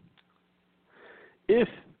 If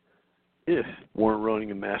weren't running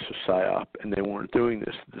a massive psyop and they weren't doing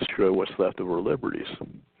this to destroy what's left of our liberties,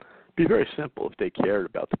 it'd be very simple if they cared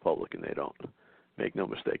about the public, and they don't. Make no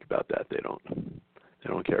mistake about that, they don't. They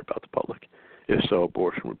don't care about the public. If so,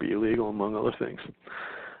 abortion would be illegal, among other things.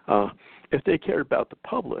 If they cared about the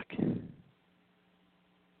public, it'd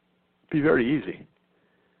be very easy.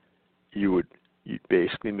 You'd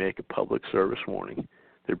basically make a public service warning.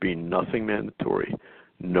 There'd be nothing mandatory,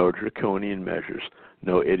 no draconian measures,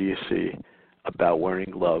 no idiocy about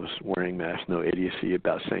wearing gloves, wearing masks, no idiocy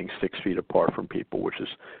about staying 6 feet apart from people, which is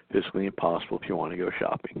physically impossible if you want to go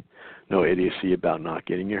shopping. No idiocy about not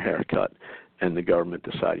getting your hair cut and the government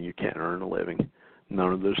deciding you can't earn a living.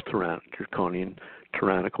 None of those draconian,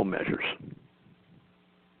 tyrannical measures.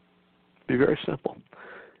 Be very simple.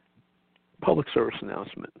 Public service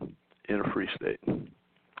announcement in a free state.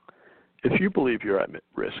 If you believe you're at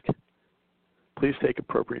risk, please take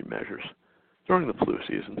appropriate measures during the flu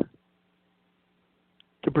season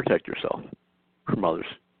to protect yourself from others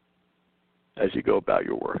as you go about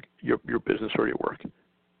your work, your business or your work,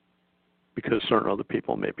 because certain other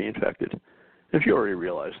people may be infected. If you already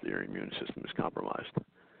realize that your immune system is compromised,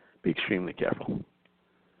 be extremely careful.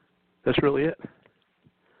 That's really it.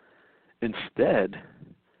 Instead,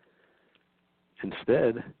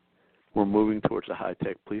 we're moving towards a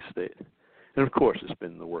high-tech police state. And of course, it's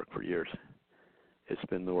been the work for years.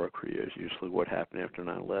 Usually what happened after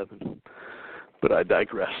 9/11. But I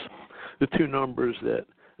digress. The two numbers that,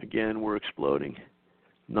 again, were exploding,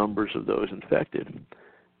 numbers of those infected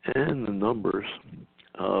and the numbers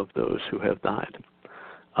of those who have died.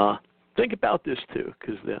 Think about this too,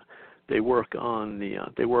 because they work on the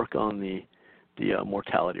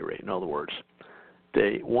mortality rate. In other words,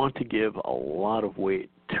 they want to give a lot of weight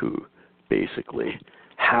to basically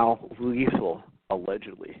how lethal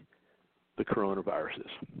allegedly the coronavirus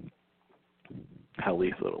is. How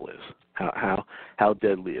lethal it is. How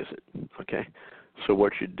deadly is it? Okay. So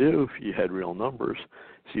what you'd do if you had real numbers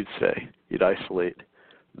is you'd isolate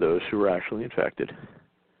those who are actually infected,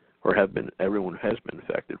 or everyone has been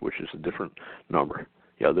infected, which is a different number.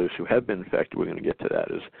 Those who have been infected, we're going to get to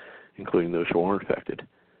that, as including those who are infected,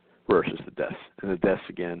 versus the deaths. And the deaths,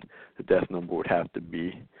 again, the death number would have to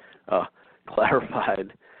be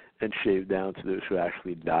clarified and shaved down to those who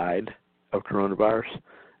actually died of coronavirus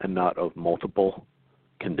and not of multiple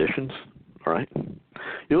conditions. All right?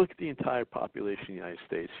 You look at the entire population of the United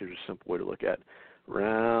States, here's a simple way to look at it.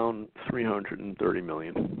 Around 330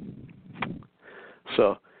 million.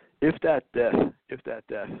 So if that death,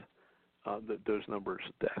 those numbers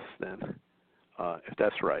of deaths, then if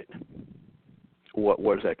that's right, what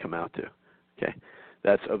does that come out to? Okay,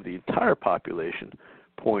 that's of the entire population,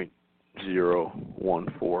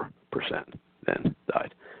 0.014% then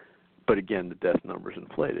died. But again, the death number is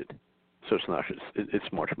inflated, so it's not.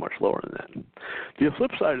 It's much lower than that. The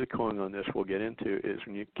flip side of the coin on this we'll get into is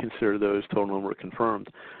when you consider those total number confirmed.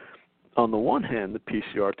 On the one hand, the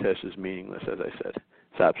PCR test is meaningless, as I said.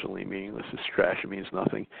 It's absolutely meaningless. It's trash. It means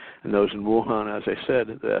nothing. And those in Wuhan, as I said,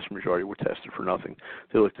 the vast majority were tested for nothing.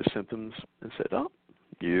 They looked at symptoms and said, "Oh,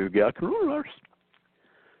 you got coronavirus."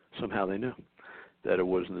 Somehow they knew that it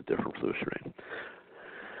wasn't a different flu strain.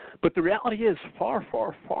 But the reality is far,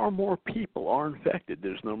 far, far more people are infected.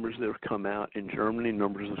 There's numbers that have come out in Germany,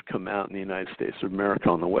 numbers that have come out in the United States of America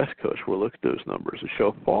on the West Coast. We'll look at those numbers and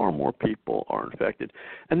show far more people are infected.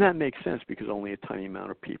 And that makes sense because only a tiny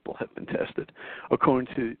amount of people have been tested.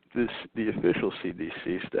 According to the official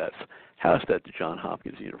CDC stats, housed at the Johns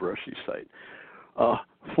Hopkins University site,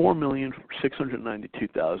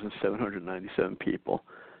 4,692,797 people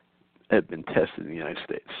have been tested in the United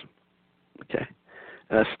States. Okay?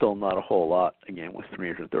 And that's still not a whole lot, again, with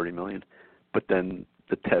 330 million. But then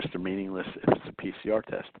the tests are meaningless if it's a PCR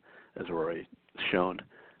test, as already shown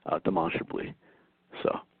demonstrably.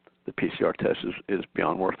 So the PCR test is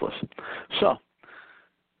beyond worthless. So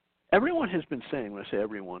everyone has been saying, when I say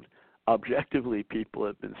everyone, objectively people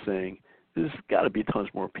have been saying there's got to be tons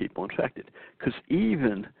more people infected. Because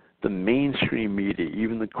even the mainstream media,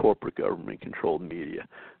 even the corporate government-controlled media,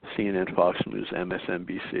 CNN, Fox News,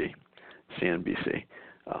 MSNBC, CNBC,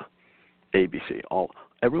 ABC,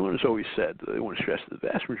 everyone has always said that they want to stress that the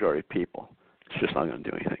vast majority of people, it's just not going to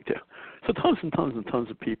do anything to. So tons and tons and tons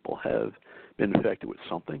of people have been infected with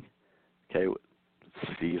something, okay, with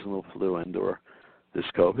seasonal flu and or this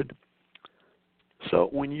COVID. So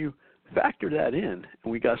when you factor that in, and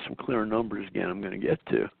we got some clearer numbers again I'm going to get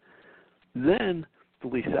to, then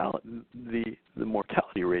the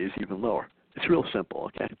mortality rate is even lower. It's real simple,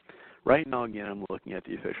 okay? Right now, again, I'm looking at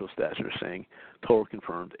the official stats that are saying total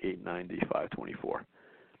confirmed 890,524.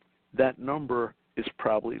 That number is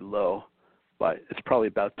probably low, but it's probably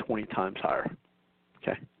about 20 times higher,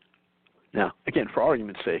 okay? Now, again, for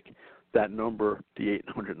argument's sake, that number, the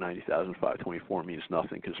 890,524, means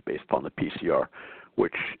nothing because it's based upon the PCR,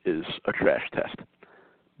 which is a trash test.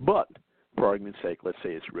 But for argument's sake, let's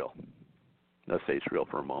say it's real. Let's say it's real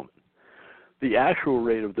for a moment. The actual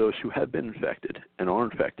rate of those who have been infected and are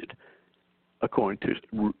infected, according to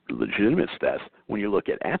legitimate stats, when you look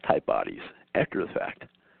at antibodies after the fact,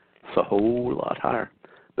 it's a whole lot higher,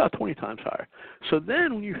 about 20 times higher. So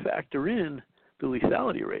then when you factor in the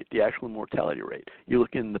lethality rate, the actual mortality rate, you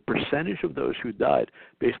look in the percentage of those who died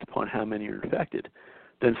based upon how many are infected,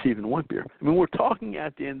 then it's even wimpier. I mean, we're talking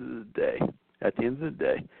at the end of the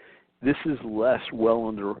day, this is less, well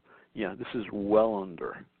under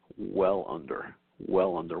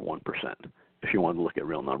 1%, if you want to look at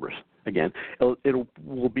real numbers. Again, it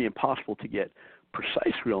will be impossible to get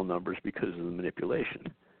precise real numbers because of the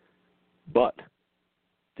manipulation. But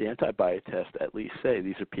the antibody tests at least say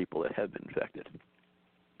these are people that have been infected,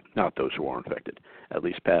 not those who are infected, at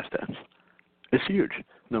least past tense. It's huge.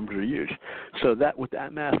 Numbers are huge. So that with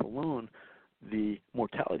that math alone, the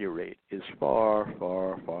mortality rate is far,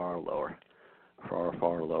 far, far lower. Far,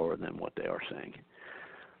 far lower than what they are saying.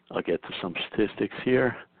 I'll get to some statistics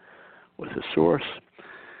here with the source.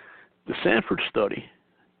 The Stanford study,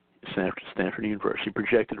 Stanford University,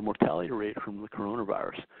 projected a mortality rate from the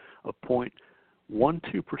coronavirus of 0.12%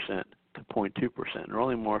 to 0.2%. In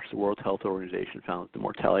early March, the World Health Organization found that the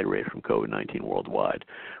mortality rate from COVID-19 worldwide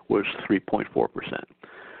was 3.4%.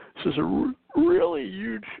 So there's a really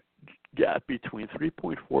huge gap between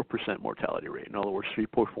 3.4% mortality rate. In other words,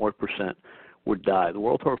 3.4% would die. The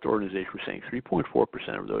World Health Organization was saying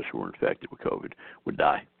 3.4% of those who were infected with COVID would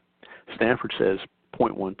die. Stanford says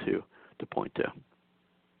 0.12 to 0.2. Okay.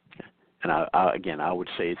 And I would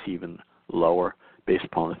say it's even lower based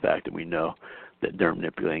upon the fact that we know that they're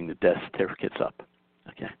manipulating the death certificates up.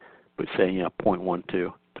 Okay, but saying 0.12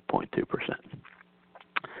 to 0.2%.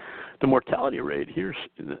 The mortality rate, here's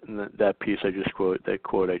that piece I just quoted, that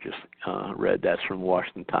quote I just read, that's from the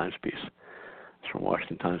Washington Times piece. It's from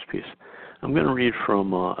Washington Times piece. I'm going to read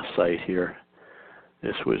from a site here.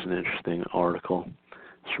 This was an interesting article.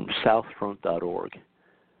 It's from southfront.org.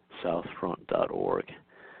 Southfront.org.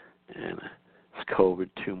 And it's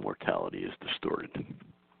COVID-2 mortality is distorted.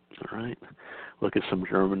 All right. Look at some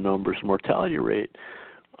German numbers. Mortality rate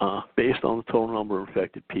based on the total number of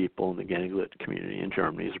infected people in the ganglet community in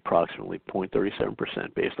Germany is approximately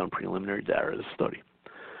 0.37% based on preliminary data of the study.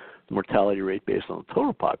 The mortality rate based on the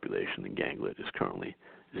total population in ganglet is currently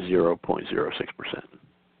 0.06%.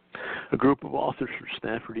 A group of authors from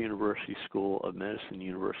Stanford University School of Medicine,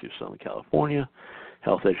 University of Southern California,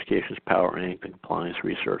 Health Education's Power Inc., the Compliance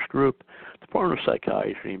Research Group, Department of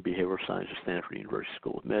Psychiatry and Behavioral Science of Stanford University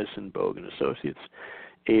School of Medicine, Bogue and Associates,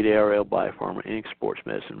 ADRL Biopharma Inc., Sports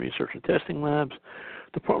Medicine Research and Testing Labs,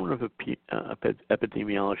 Department of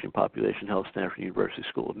Epidemiology and Population Health, Stanford University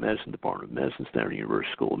School of Medicine, Department of Medicine, Stanford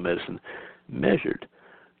University School of Medicine, measured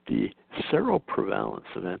the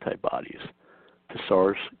seroprevalence of antibodies to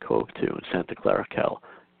SARS-CoV-2 in Santa Clara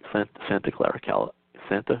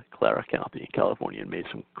County, California, and made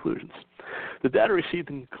some conclusions. The data received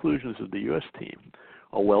in conclusions of the U.S. team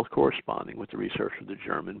a well corresponding with the research of the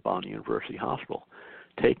German Bonn University Hospital,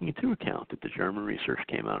 taking into account that the German research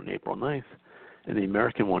came out on April 9th and the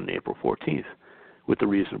American one on April 14th, with the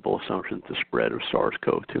reasonable assumption that the spread of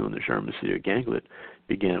SARS-CoV-2 in the German city of Ganglet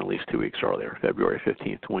began at least 2 weeks earlier, February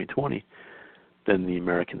 15, 2020, than the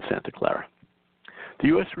American Santa Clara. The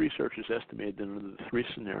U.S. researchers estimated that under the three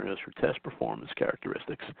scenarios for test performance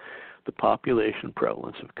characteristics, the population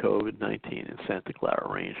prevalence of COVID-19 in Santa Clara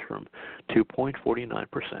ranged from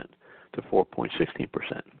 2.49% to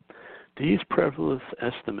 4.16%. These prevalence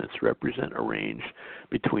estimates represent a range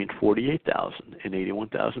between 48,000 and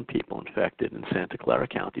 81,000 people infected in Santa Clara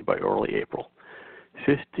County by early April,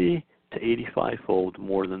 50 to 85-fold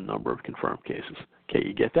more than the number of confirmed cases. Okay,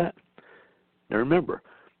 you get that? Now remember,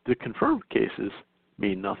 the confirmed cases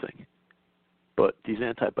mean nothing, but these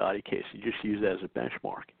antibody cases, you just use that as a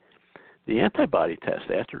benchmark. The antibody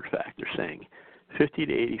test after the fact, they're saying 50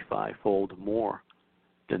 to 85-fold more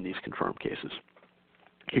than these confirmed cases.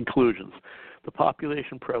 Conclusions. The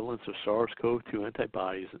population prevalence of SARS-CoV-2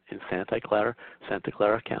 antibodies in Santa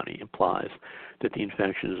Clara County implies that the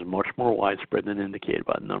infection is much more widespread than indicated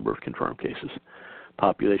by the number of confirmed cases.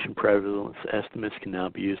 Population prevalence estimates can now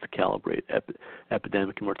be used to calibrate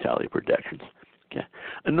epidemic and mortality projections. Okay.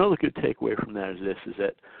 Another good takeaway from that is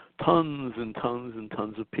that tons and tons and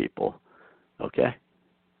tons of people, okay,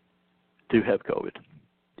 do have COVID.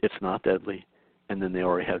 It's not deadly, and then they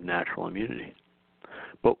already have natural immunity.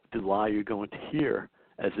 But the lie you're going to hear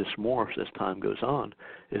as this morphs as time goes on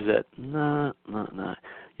is that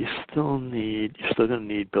you're still going to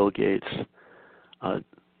need Bill Gates'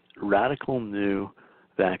 radical new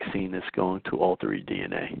vaccine that's going to alter your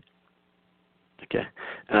DNA. Okay,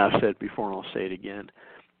 and I've said it before and I'll say it again.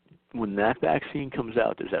 When that vaccine comes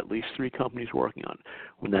out, there's at least 3 companies working on it.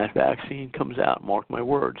 When that vaccine comes out, mark my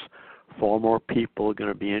words, far more people are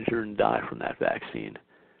going to be injured and die from that vaccine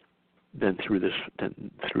than through this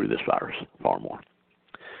virus, far more.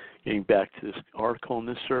 Getting back to this article in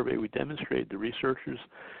this survey, we demonstrated the researchers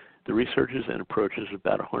and approaches of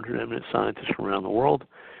about 100 eminent scientists from around the world.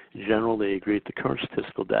 In general, they agree that the current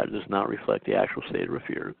statistical data does not reflect the actual state of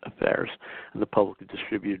affairs, and the publicly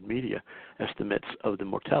distributed media estimates of the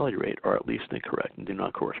mortality rate are at least incorrect and do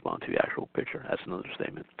not correspond to the actual picture. That's another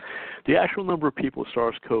statement. The actual number of people with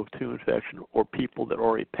SARS-CoV-2 infection or people that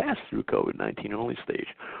already passed through COVID-19 only stage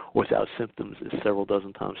without symptoms is several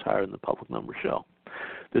dozen times higher than the public numbers show.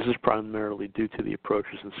 This is primarily due to the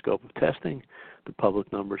approaches and scope of testing. The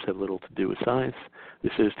public numbers have little to do with science.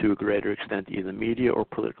 This is to a greater extent either media or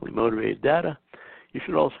politically motivated data. You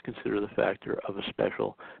should also consider the factor of a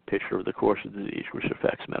special picture of the course of the disease, which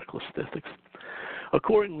affects medical statistics.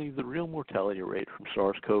 Accordingly, the real mortality rate from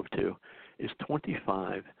SARS-CoV-2 is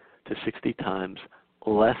 25 to 60 times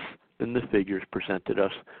less than the figures presented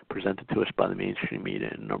to us by the mainstream media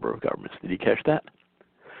and a number of governments. Did you catch that?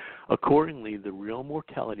 Accordingly, the real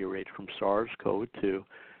mortality rate from SARS-CoV-2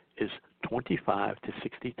 is 25 to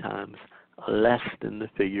 60 times less than the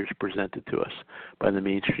figures presented to us by the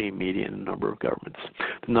mainstream media and a number of governments.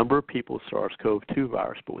 The number of people with SARS-CoV-2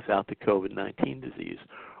 virus but without the COVID-19 disease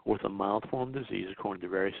or with a mild form of disease, according to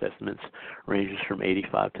various estimates, ranges from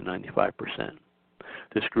 85 to 95%.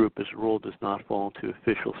 This group, as a rule, does not fall into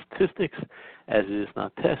official statistics as it is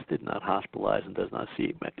not tested, not hospitalized, and does not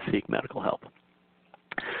seek medical help.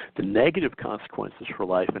 The negative consequences for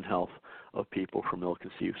life and health of people from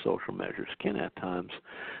ill-conceived social measures can at times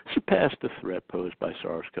surpass the threat posed by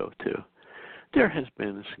SARS-CoV-2. There has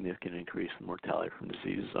been a significant increase in mortality from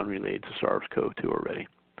diseases unrelated to SARS-CoV-2 already.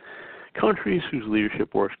 Countries whose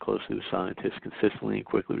leadership works closely with scientists consistently and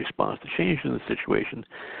quickly responds to changes in the situation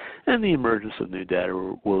and the emergence of new data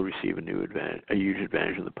will receive a huge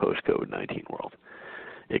advantage in the post-COVID-19 world,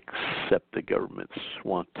 except the governments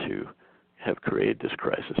want to have created this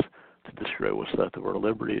crisis to destroy what's left of our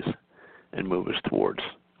liberties and move us towards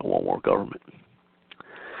a one-world government.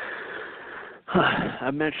 I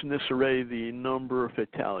mentioned this already. The number of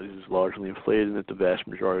fatalities is largely inflated, and that the vast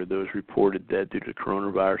majority of those reported dead due to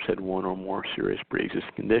coronavirus had one or more serious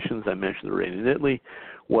pre-existing conditions. I mentioned the rate in Italy.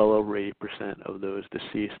 Well over 80% of those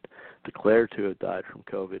deceased declared to have died from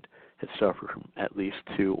COVID had suffered from at least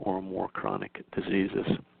 2 or more chronic diseases.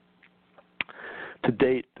 To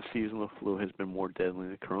date, the seasonal flu has been more deadly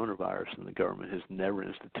than the coronavirus, and the government has never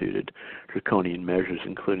instituted draconian measures,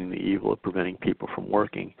 including the evil of preventing people from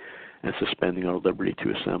working and suspending our liberty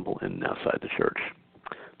to assemble in and outside the church.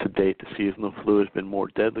 To date, the seasonal flu has been more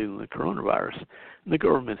deadly than the coronavirus, and the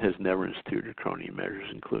government has never instituted draconian measures,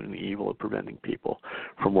 including the evil of preventing people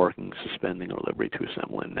from working, suspending our liberty to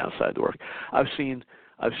assemble in and outside the work. I've seen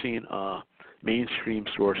mainstream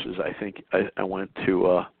sources. I think I went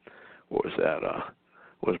to what was that?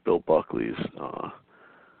 Bill Buckley's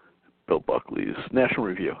National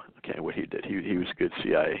Review. Okay, what he did, he was good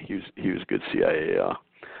CIA. He was good CIA.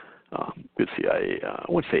 Good CIA. I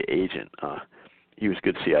wouldn't say agent. He was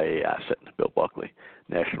good CIA asset. Bill Buckley,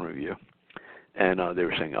 National Review, and they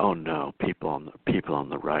were saying, oh no, people on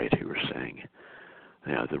the right who were saying,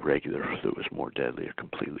 the regular flu is more deadly are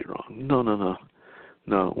completely wrong.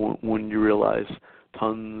 No. When you realize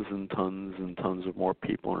tons and tons and tons of more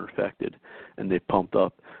people are infected, and they've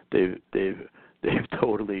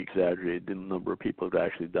totally exaggerated the number of people who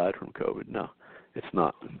actually died from COVID. No, it's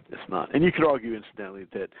not. And you could argue, incidentally,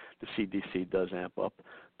 that the CDC does amp up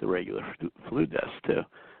the regular flu deaths too.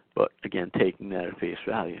 But again, taking that at face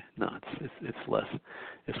value, no, it's less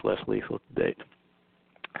lethal to date.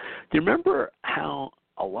 Do you remember how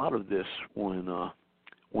a lot of this, when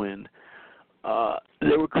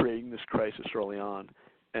they were creating this crisis early on,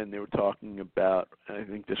 and they were talking about, I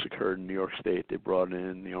think this occurred in New York State, they brought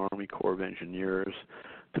in the Army Corps of Engineers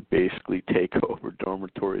to basically take over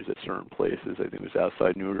dormitories at certain places. I think it was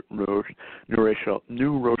outside New Rochelle,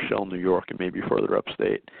 New York, and maybe further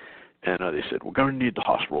upstate. And they said, we're going to need the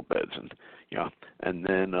hospital beds. And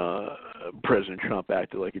then President Trump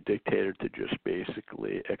acted like a dictator to just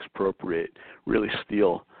basically expropriate, really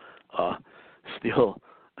steal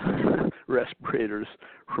respirators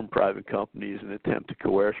from private companies and attempt to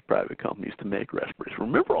coerce private companies to make respirators.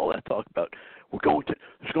 Remember all that talk about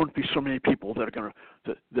there's going to be so many people that are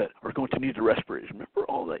going to need the respirators. Remember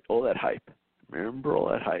all that hype.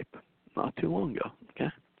 Not too long ago. Okay.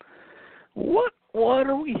 What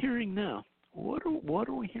are we hearing now? What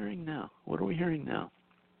are we hearing now?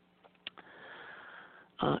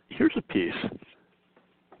 Here's a piece,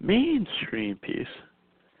 mainstream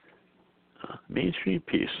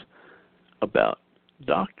piece about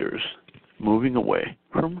doctors moving away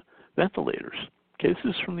from ventilators. Okay,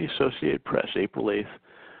 this is from the Associated Press, April 8th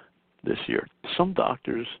this year. Some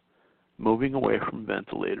doctors moving away from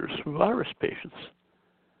ventilators for virus patients.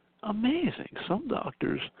 Amazing. Some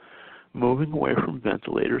doctors moving away from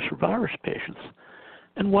ventilators for virus patients.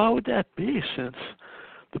 And why would that be, since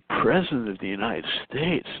the President of the United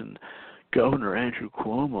States and Governor Andrew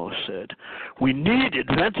Cuomo said we needed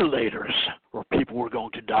ventilators or people were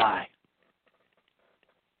going to die?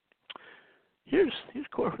 Here's a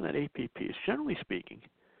quote from that AP piece. Generally speaking,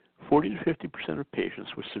 40 to 50% of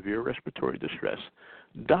patients with severe respiratory distress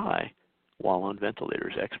die while on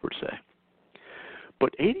ventilators, experts say.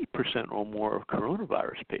 But 80% or more of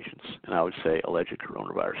coronavirus patients, and I would say alleged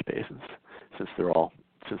coronavirus patients, since the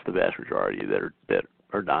vast majority that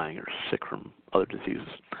are dying are sick from other diseases,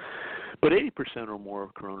 but 80% or more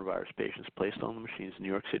of coronavirus patients placed on the machines in New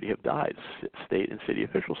York City have died, state and city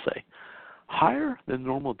officials say. Higher than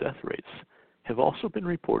normal death rates have also been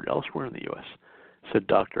reported elsewhere in the U.S., said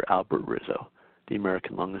Dr. Albert Rizzo, the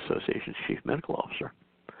American Lung Association's chief medical officer.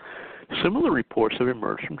 Similar reports have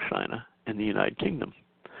emerged from China and the United Kingdom.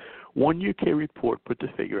 One UK report put the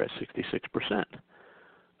figure at 66%.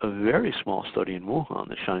 A very small study in Wuhan,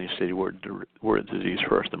 the Chinese city where the disease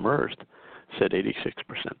first emerged, said 86%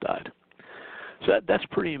 died. So that's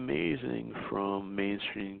pretty amazing from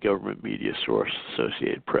mainstream government media source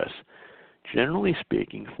Associated Press. Generally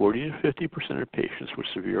speaking, 40 to 50% of patients with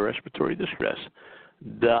severe respiratory distress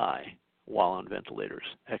die while on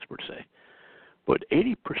ventilators, experts say. But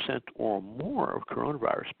 80% or more of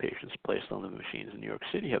coronavirus patients placed on the machines in New York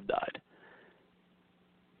City have died.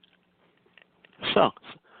 So,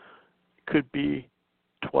 could be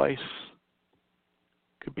twice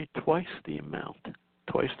the amount,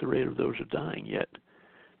 twice the rate of those who are dying, yet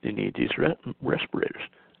they need these respirators.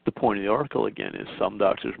 The point of the article again is some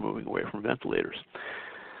doctors moving away from ventilators.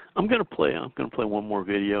 I'm going to play one more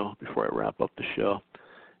video before I wrap up the show,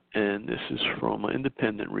 and this is from an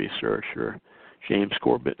independent researcher, James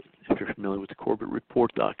Corbett. If you're familiar with the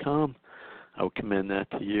CorbettReport.com, I would commend that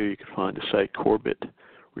to you. You can find the site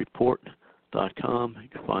CorbettReport.com. You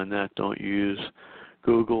can find that. Don't use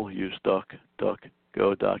Google. Use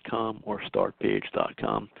DuckDuckGo.com or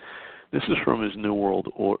StartPage.com. This is from his New World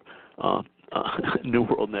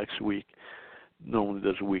Next Week. Normally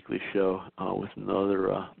does a weekly show with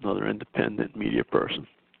another independent media person.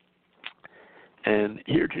 And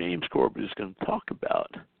here James Corbett is going to talk about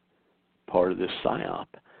part of this PSYOP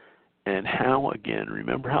and how, again,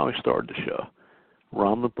 remember how I started the show.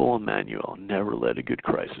 Rahm the Bull Emanuel never let a good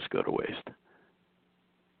crisis go to waste.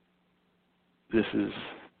 This has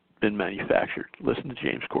been manufactured. Listen to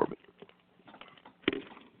James Corbett.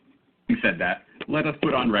 You said that let us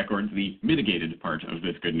put on record the mitigated part of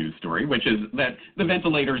this good news story, which is that the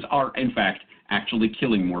ventilators are, in fact, actually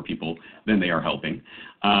killing more people than they are helping.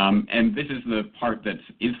 And this is the part that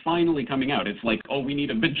is finally coming out. It's like, oh, we need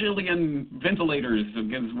a bajillion ventilators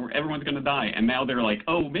because everyone's going to die. And now they're like,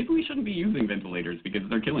 oh, maybe we shouldn't be using ventilators because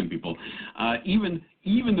they're killing people. Even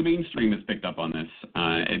the mainstream has picked up on this.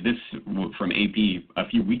 This from AP a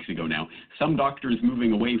few weeks ago now. Some doctors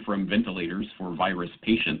moving away from ventilators for virus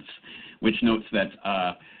patients, which notes that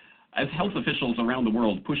as health officials around the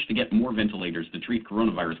world push to get more ventilators to treat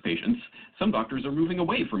coronavirus patients, some doctors are moving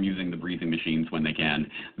away from using the breathing machines when they can.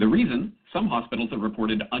 The reason? Some hospitals have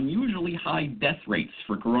reported unusually high death rates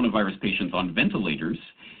for coronavirus patients on ventilators,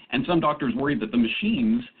 and some doctors worried that the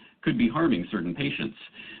machines could be harming certain patients.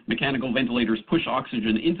 Mechanical ventilators push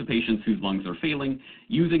oxygen into patients whose lungs are failing.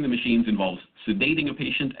 Using the machines involves sedating a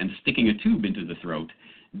patient and sticking a tube into the throat.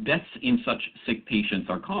 Deaths in such sick patients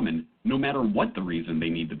are common, no matter what the reason they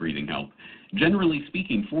need the breathing help. Generally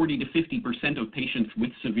speaking, 40 to 50% of patients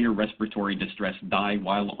with severe respiratory distress die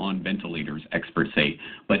while on ventilators, experts say.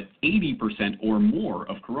 But 80% or more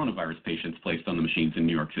of coronavirus patients placed on the machines in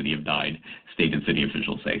New York City have died, state and city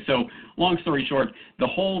officials say. So, long story short, the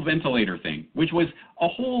whole ventilator thing, which was a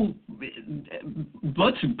whole,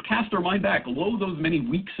 let's cast our mind back, those many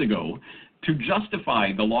weeks ago, to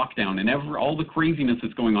justify the lockdown and all the craziness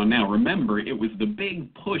that's going on now. Remember, it was the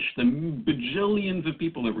big push, the bajillions of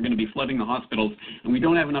people that were going to be flooding the hospitals, and we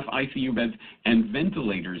don't have enough ICU beds and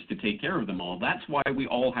ventilators to take care of them all. That's why we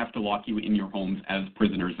all have to lock you in your homes as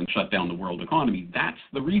prisoners and shut down the world economy. That's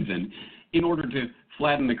the reason, in order to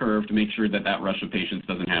flatten the curve to make sure that rush of patients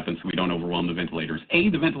doesn't happen so we don't overwhelm the ventilators. A,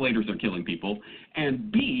 the ventilators are killing people,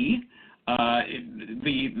 and B,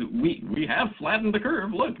 we have flattened the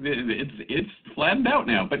curve. Look, it's flattened out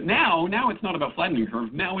now. But now it's not about flattening the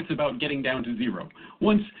curve. Now it's about getting down to zero.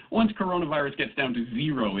 Once coronavirus gets down to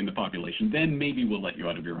zero in the population, then maybe we'll let you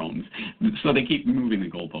out of your homes. So they keep moving the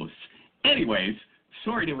goalposts. Anyways,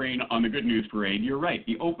 sorry to rain on the good news parade. You're right.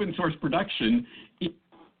 The open source production.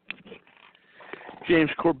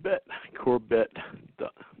 James Corbett,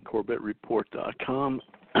 CorbettReport.com.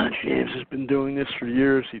 James has been doing this for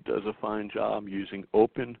years. He does a fine job using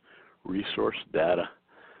open resource data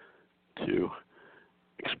to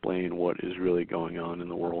explain what is really going on in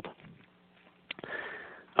the world.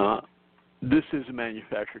 This is a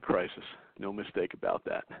manufactured crisis, no mistake about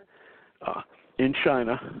that. In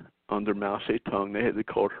China, under Mao Zedong, they had the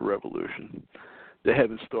Cultural Revolution. They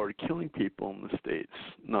haven't started killing people in the States,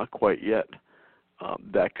 not quite yet.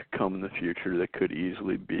 That could come in the future. That could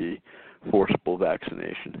easily be forcible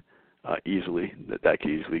vaccination. That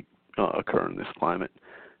could easily occur in this climate,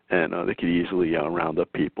 and they could easily round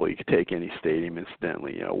up people. You could take any stadium,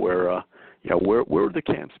 incidentally. Where would the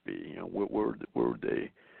camps be? Where would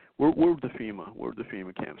the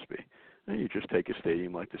FEMA camps be? And you just take a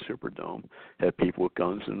stadium like the Superdome, have people with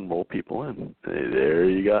guns, and roll people in. There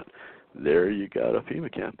you got a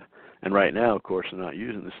FEMA camp. And right now, of course, they're not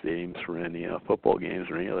using the stadiums for any football games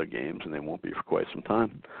or any other games, and they won't be for quite some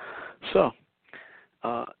time. So,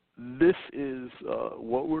 this is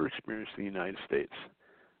what we're experiencing in the United States.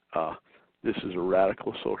 This is a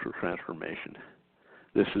radical social transformation.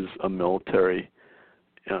 This is a military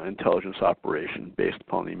intelligence operation based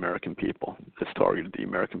upon the American people. It's targeted the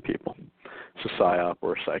American people. It's a psyop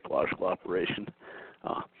or a psychological operation.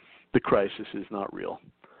 The crisis is not real.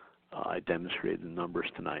 I demonstrated the numbers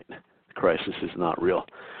tonight. The crisis is not real.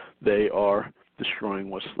 They are destroying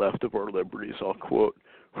what's left of our liberties. I'll quote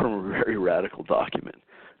from a very radical document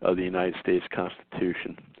of the United States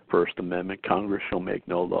Constitution. First Amendment, Congress shall make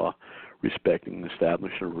no law respecting the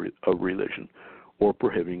establishment of religion or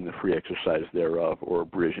prohibiting the free exercise thereof or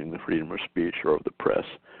abridging the freedom of speech or of the press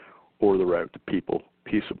or the right of the people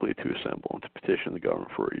peaceably to assemble and to petition the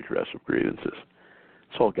government for redress of grievances.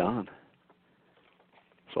 It's all gone.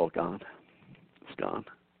 It's all gone. It's gone.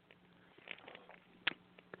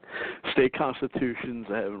 State constitutions,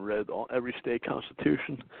 I haven't read every state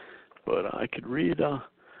constitution, but I could read a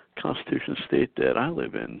constitution state that I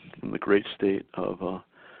live in, from the great state of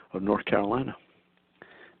North Carolina.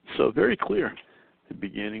 So very clear, the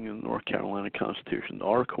beginning of the North Carolina Constitution, the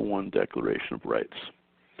Article 1 Declaration of Rights,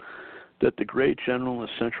 that the great general and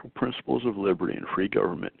essential principles of liberty and free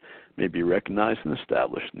government may be recognized and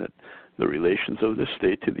established, and that the relations of this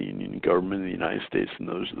state to the Union government of the United States and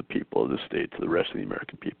those of the people of the state to the rest of the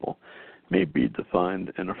American people may be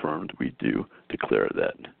defined and affirmed. We do declare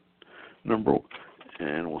that. And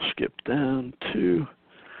we'll skip down to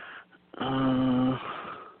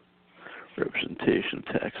representation,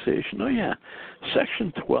 taxation. Oh yeah,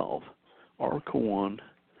 Section 12, Article 1.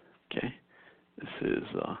 Okay, this is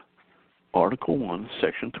Article 1,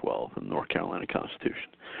 Section 12 of the North Carolina Constitution.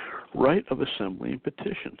 Right of assembly and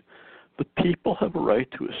petition. The people have a right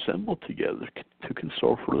to assemble together to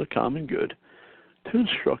consult for the common good, to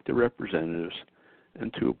instruct their representatives,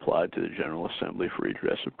 and to apply to the General Assembly for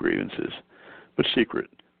redress of grievances. But secret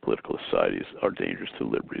political societies are dangerous to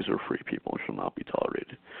liberties of free people and shall not be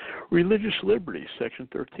tolerated. Religious liberty, Section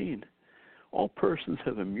 13. All persons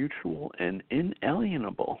have a mutual and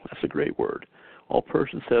inalienable, that's a great word, all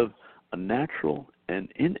persons have a natural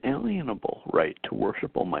and inalienable right to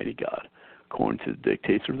worship Almighty God according to the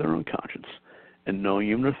dictates of their own conscience, and no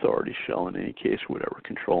human authority shall in any case whatever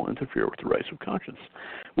control or interfere with the rights of conscience.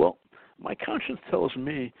 Well, my conscience tells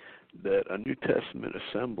me that a New Testament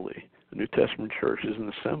assembly, a New Testament church is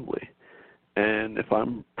an assembly, and if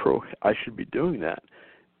I should be doing that,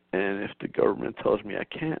 and if the government tells me I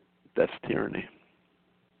can't, that's tyranny.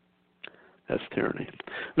 That's tyranny.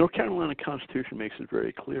 The North Carolina Constitution makes it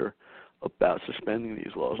very clear about suspending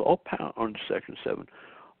these laws. All power, under Section 7,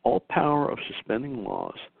 all power of suspending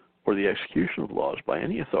laws or the execution of laws by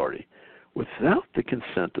any authority without the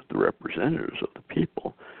consent of the representatives of the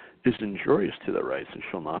people is injurious to their rights and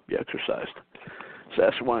shall not be exercised. So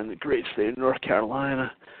that's why in the great state of North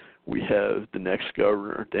Carolina, we have the next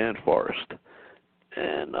governor, Dan Forrest.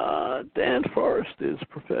 And Dan Forrest is a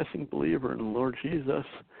professing believer in the Lord Jesus.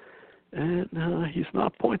 And he's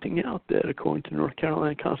not pointing out that, according to the North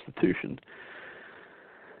Carolina Constitution,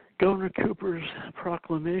 Governor Cooper's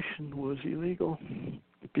proclamation was illegal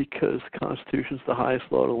because the Constitution is the highest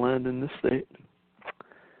law of the land in this state.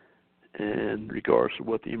 And regardless of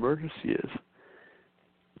what the emergency is,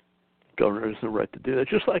 governor has no right to do that.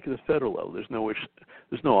 Just like at the federal level, there's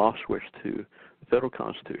no off switch to the federal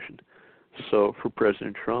Constitution. So for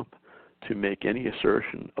President Trump to make any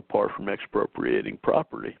assertion apart from expropriating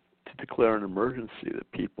property, to declare an emergency that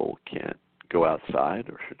people can't go outside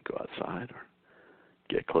or shouldn't go outside or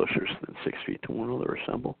get closer than 6 feet to one another or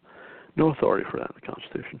assemble, no authority for that in the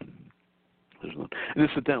Constitution. And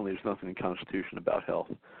incidentally, there's nothing in the Constitution about health.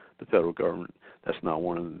 The federal government, that's not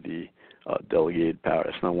one of the delegated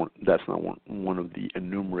powers. That's not one of the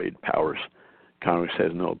enumerated powers. Congress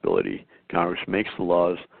has no ability. Congress makes the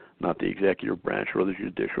laws, not the executive branch or the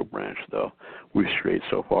judicial branch, though we've strayed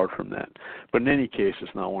so far from that. But in any case,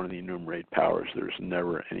 it's not one of the enumerated powers. There was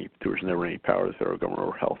never any power of the federal government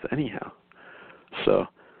over health anyhow. So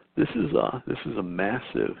this is a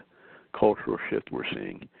massive cultural shift we're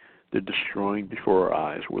seeing. They're destroying before our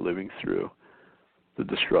eyes. We're living through the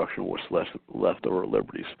destruction of what's left of our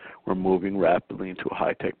liberties. We're moving rapidly into a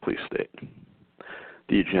high-tech police state.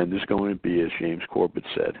 The agenda is going to be, as James Corbett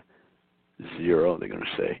said, zero. They're going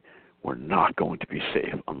to say, we're not going to be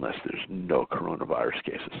safe unless there's no coronavirus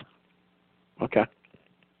cases. Okay?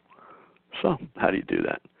 So, how do you do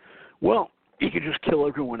that? Well, you could just kill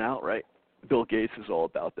everyone outright. Bill Gates is all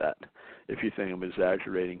about that. If you think I'm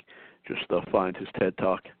exaggerating, just find his TED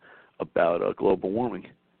Talk about global warming,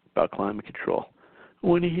 about climate control.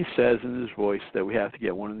 When he says in his voice that we have to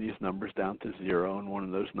get one of these numbers down to zero, and one of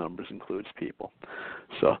those numbers includes people.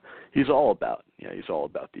 So he's all about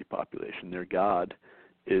depopulation. Their God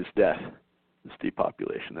is death. It's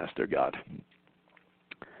depopulation. That's their God.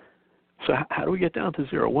 So how do we get down to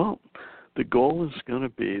zero? Well, the goal is going to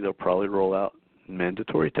be they'll probably roll out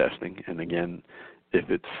mandatory testing. And again, if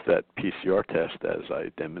it's that PCR test, as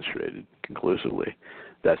I demonstrated conclusively,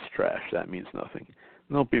 that's trash. That means nothing. And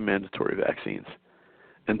there'll be mandatory vaccines.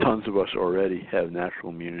 And tons of us already have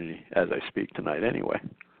natural immunity as I speak tonight anyway.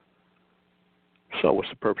 So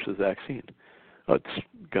what's the purpose of the vaccine? It's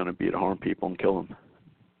going to be to harm people and kill them.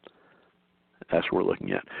 That's what we're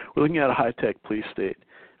looking at. We're looking at a high-tech police state.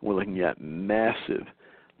 And we're looking at massive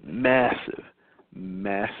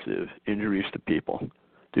injuries to people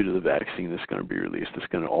due to the vaccine that's going to be released. It's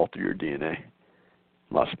going to alter your DNA.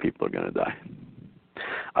 Lots of people are going to die.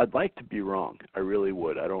 I'd like to be wrong. I really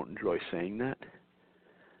would. I don't enjoy saying that.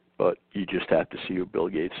 But you just have to see what Bill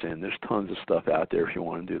Gates is saying. There's tons of stuff out there if you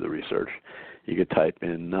want to do the research. You could type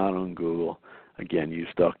in, not on Google. Again, use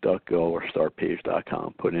DuckDuckGo or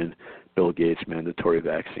StartPage.com. Put in Bill Gates mandatory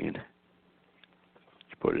vaccine.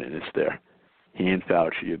 Put it in. It's there. He and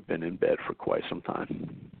Fauci have been in bed for quite some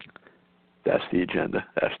time. That's the agenda.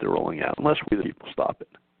 That's the rolling out. Unless we the people stop it.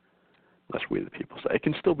 Unless we the people stop it. It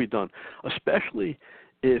can still be done, especially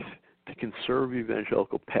if the conservative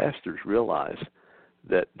evangelical pastors realize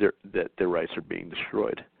that their rights are being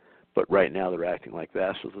destroyed. But right now they're acting like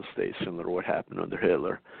vassals of the state, similar to what happened under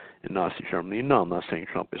Hitler in Nazi Germany. No, I'm not saying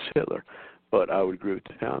Trump is Hitler, but I would agree with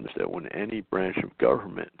the founders that when any branch of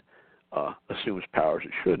government assumes powers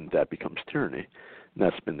it shouldn't, that becomes tyranny. And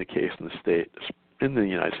that's been the case in the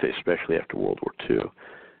United States, especially after World War II,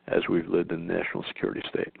 as we've lived in the national security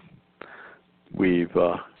state. We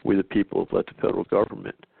the people have let the federal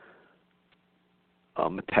government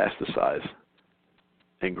metastasize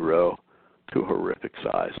and grow to a horrific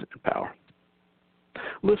size and power.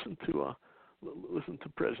 Listen to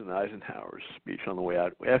President Eisenhower's speech on the way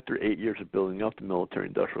out. After 8 years of building up the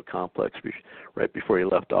military-industrial complex, right before he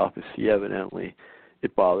left office,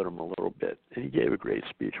 it bothered him a little bit, and he gave a great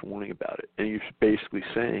speech warning about it. And he was basically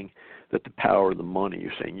saying that the power of the money,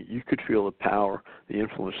 you're saying you could feel the power, the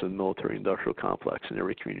influence of the military-industrial complex in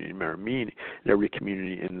every community in America, in every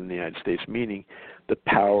community in the United States, meaning the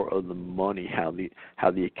power of the money, how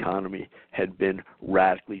the economy had been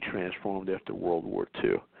radically transformed after World War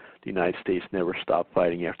II. The United States never stopped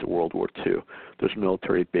fighting after World War II. Those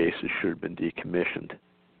military bases should have been decommissioned,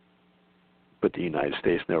 but the United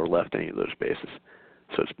States never left any of those bases.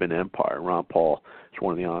 So it's been empire. Ron Paul is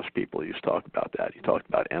one of the honest people who used to talk about that. He talked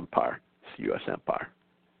about empire. It's the U.S. empire.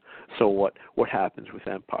 So what happens with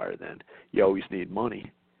empire then? You always need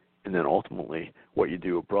money, and then ultimately what you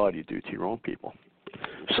do abroad, you do to your own people.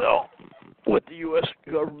 So what the U.S.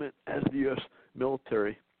 government, as the U.S.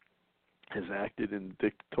 military, has acted in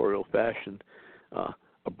dictatorial fashion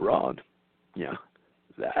abroad, yeah,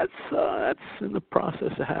 that's in the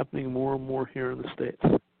process of happening more and more here in the States.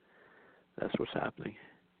 That's what's happening.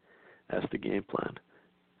 That's the game plan.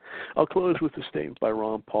 I'll close with a statement by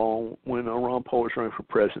Ron Paul. When Ron Paul was running for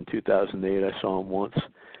president in 2008, I saw him once.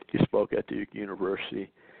 He spoke at Duke University.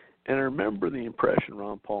 And I remember the impression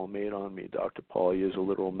Ron Paul made on me. Dr. Paul, he is a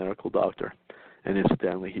literal medical doctor. And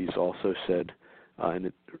incidentally, he's also said,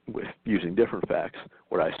 using different facts,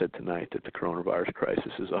 what I said tonight, that the coronavirus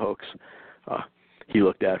crisis is a hoax. He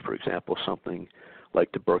looked at, for example, something like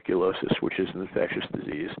tuberculosis, which is an infectious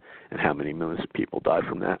disease, and how many millions of people die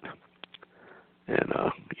from that.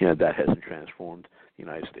 And that hasn't transformed the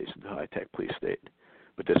United States into a high-tech police state,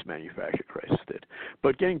 but this manufactured crisis did.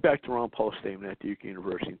 But getting back to Ron Paul's statement at Duke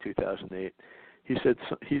University in 2008, he said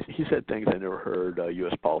things I never heard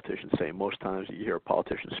U.S. politicians say. Most times you hear a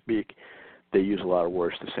politician speak, they use a lot of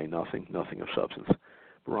words to say nothing of substance.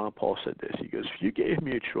 But Ron Paul said this. He goes, if you gave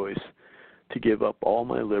me a choice to give up all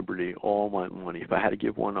my liberty, all my money, if I had to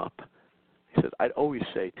give one up, he said, I'd always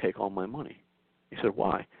say, take all my money. He said,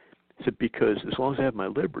 why? He said, because as long as I have my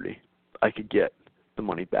liberty, I could get the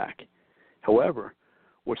money back. However,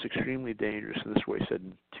 what's extremely dangerous, and this is what he said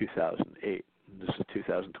in 2008, this is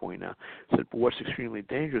 2020 now, he said, but what's extremely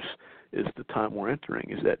dangerous is the time we're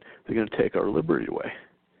entering is that they're going to take our liberty away.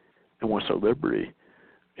 And once our liberty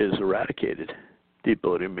is eradicated, the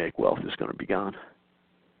ability to make wealth is going to be gone.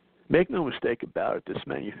 Make no mistake about it, this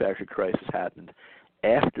manufactured crisis happened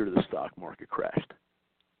after the stock market crashed.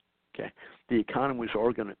 Okay, the economy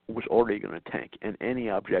was already going to tank, and any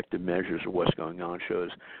objective measures of what's going on shows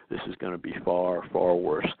this is going to be far, far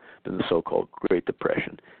worse than the so-called Great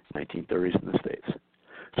Depression, 1930s in the States.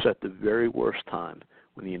 So at the very worst time,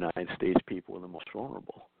 when the United States people were the most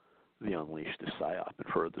vulnerable, they unleashed this psyop and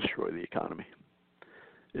further destroy the economy.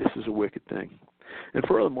 This is a wicked thing. And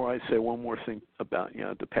furthermore, I'd say one more thing about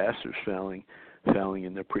the pastors failing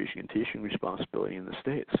in their preaching and teaching responsibility in the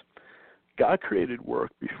States. God created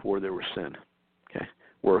work before there was sin. Okay,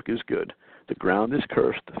 work is good. The ground is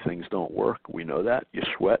cursed. Things don't work. We know that. You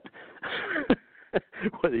sweat.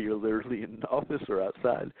 Whether you're literally in the office or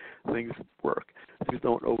outside, things work. Things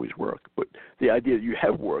don't always work. But the idea that you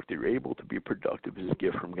have work, that you're able to be productive, is a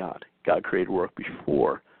gift from God. God created work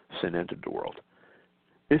before sin entered the world.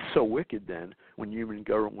 It's so wicked then, when human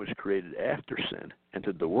government was created after sin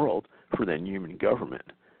entered the world, for then human government,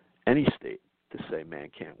 any state, to say man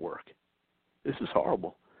can't work. This is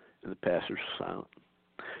horrible, and the pastors are silent.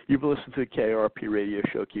 You've listened to the KRP radio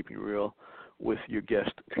show, Keeping It Real, with your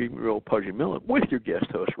guest, Keeping It Real, Pudgy Miller, with your guest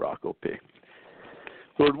host, Rocco P.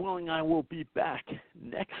 Lord willing, I will be back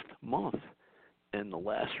next month, and the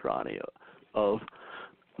last Friday of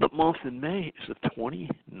the month in May is the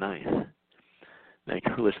 29th. Thank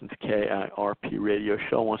you for listening to KIRP Radio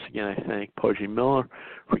Show. Once again, I thank Pudgy Miller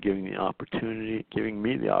for giving me the opportunity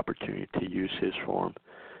to use his forum.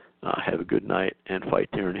 Have a good night and fight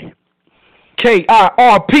tyranny.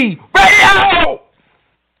 KIRP Radio!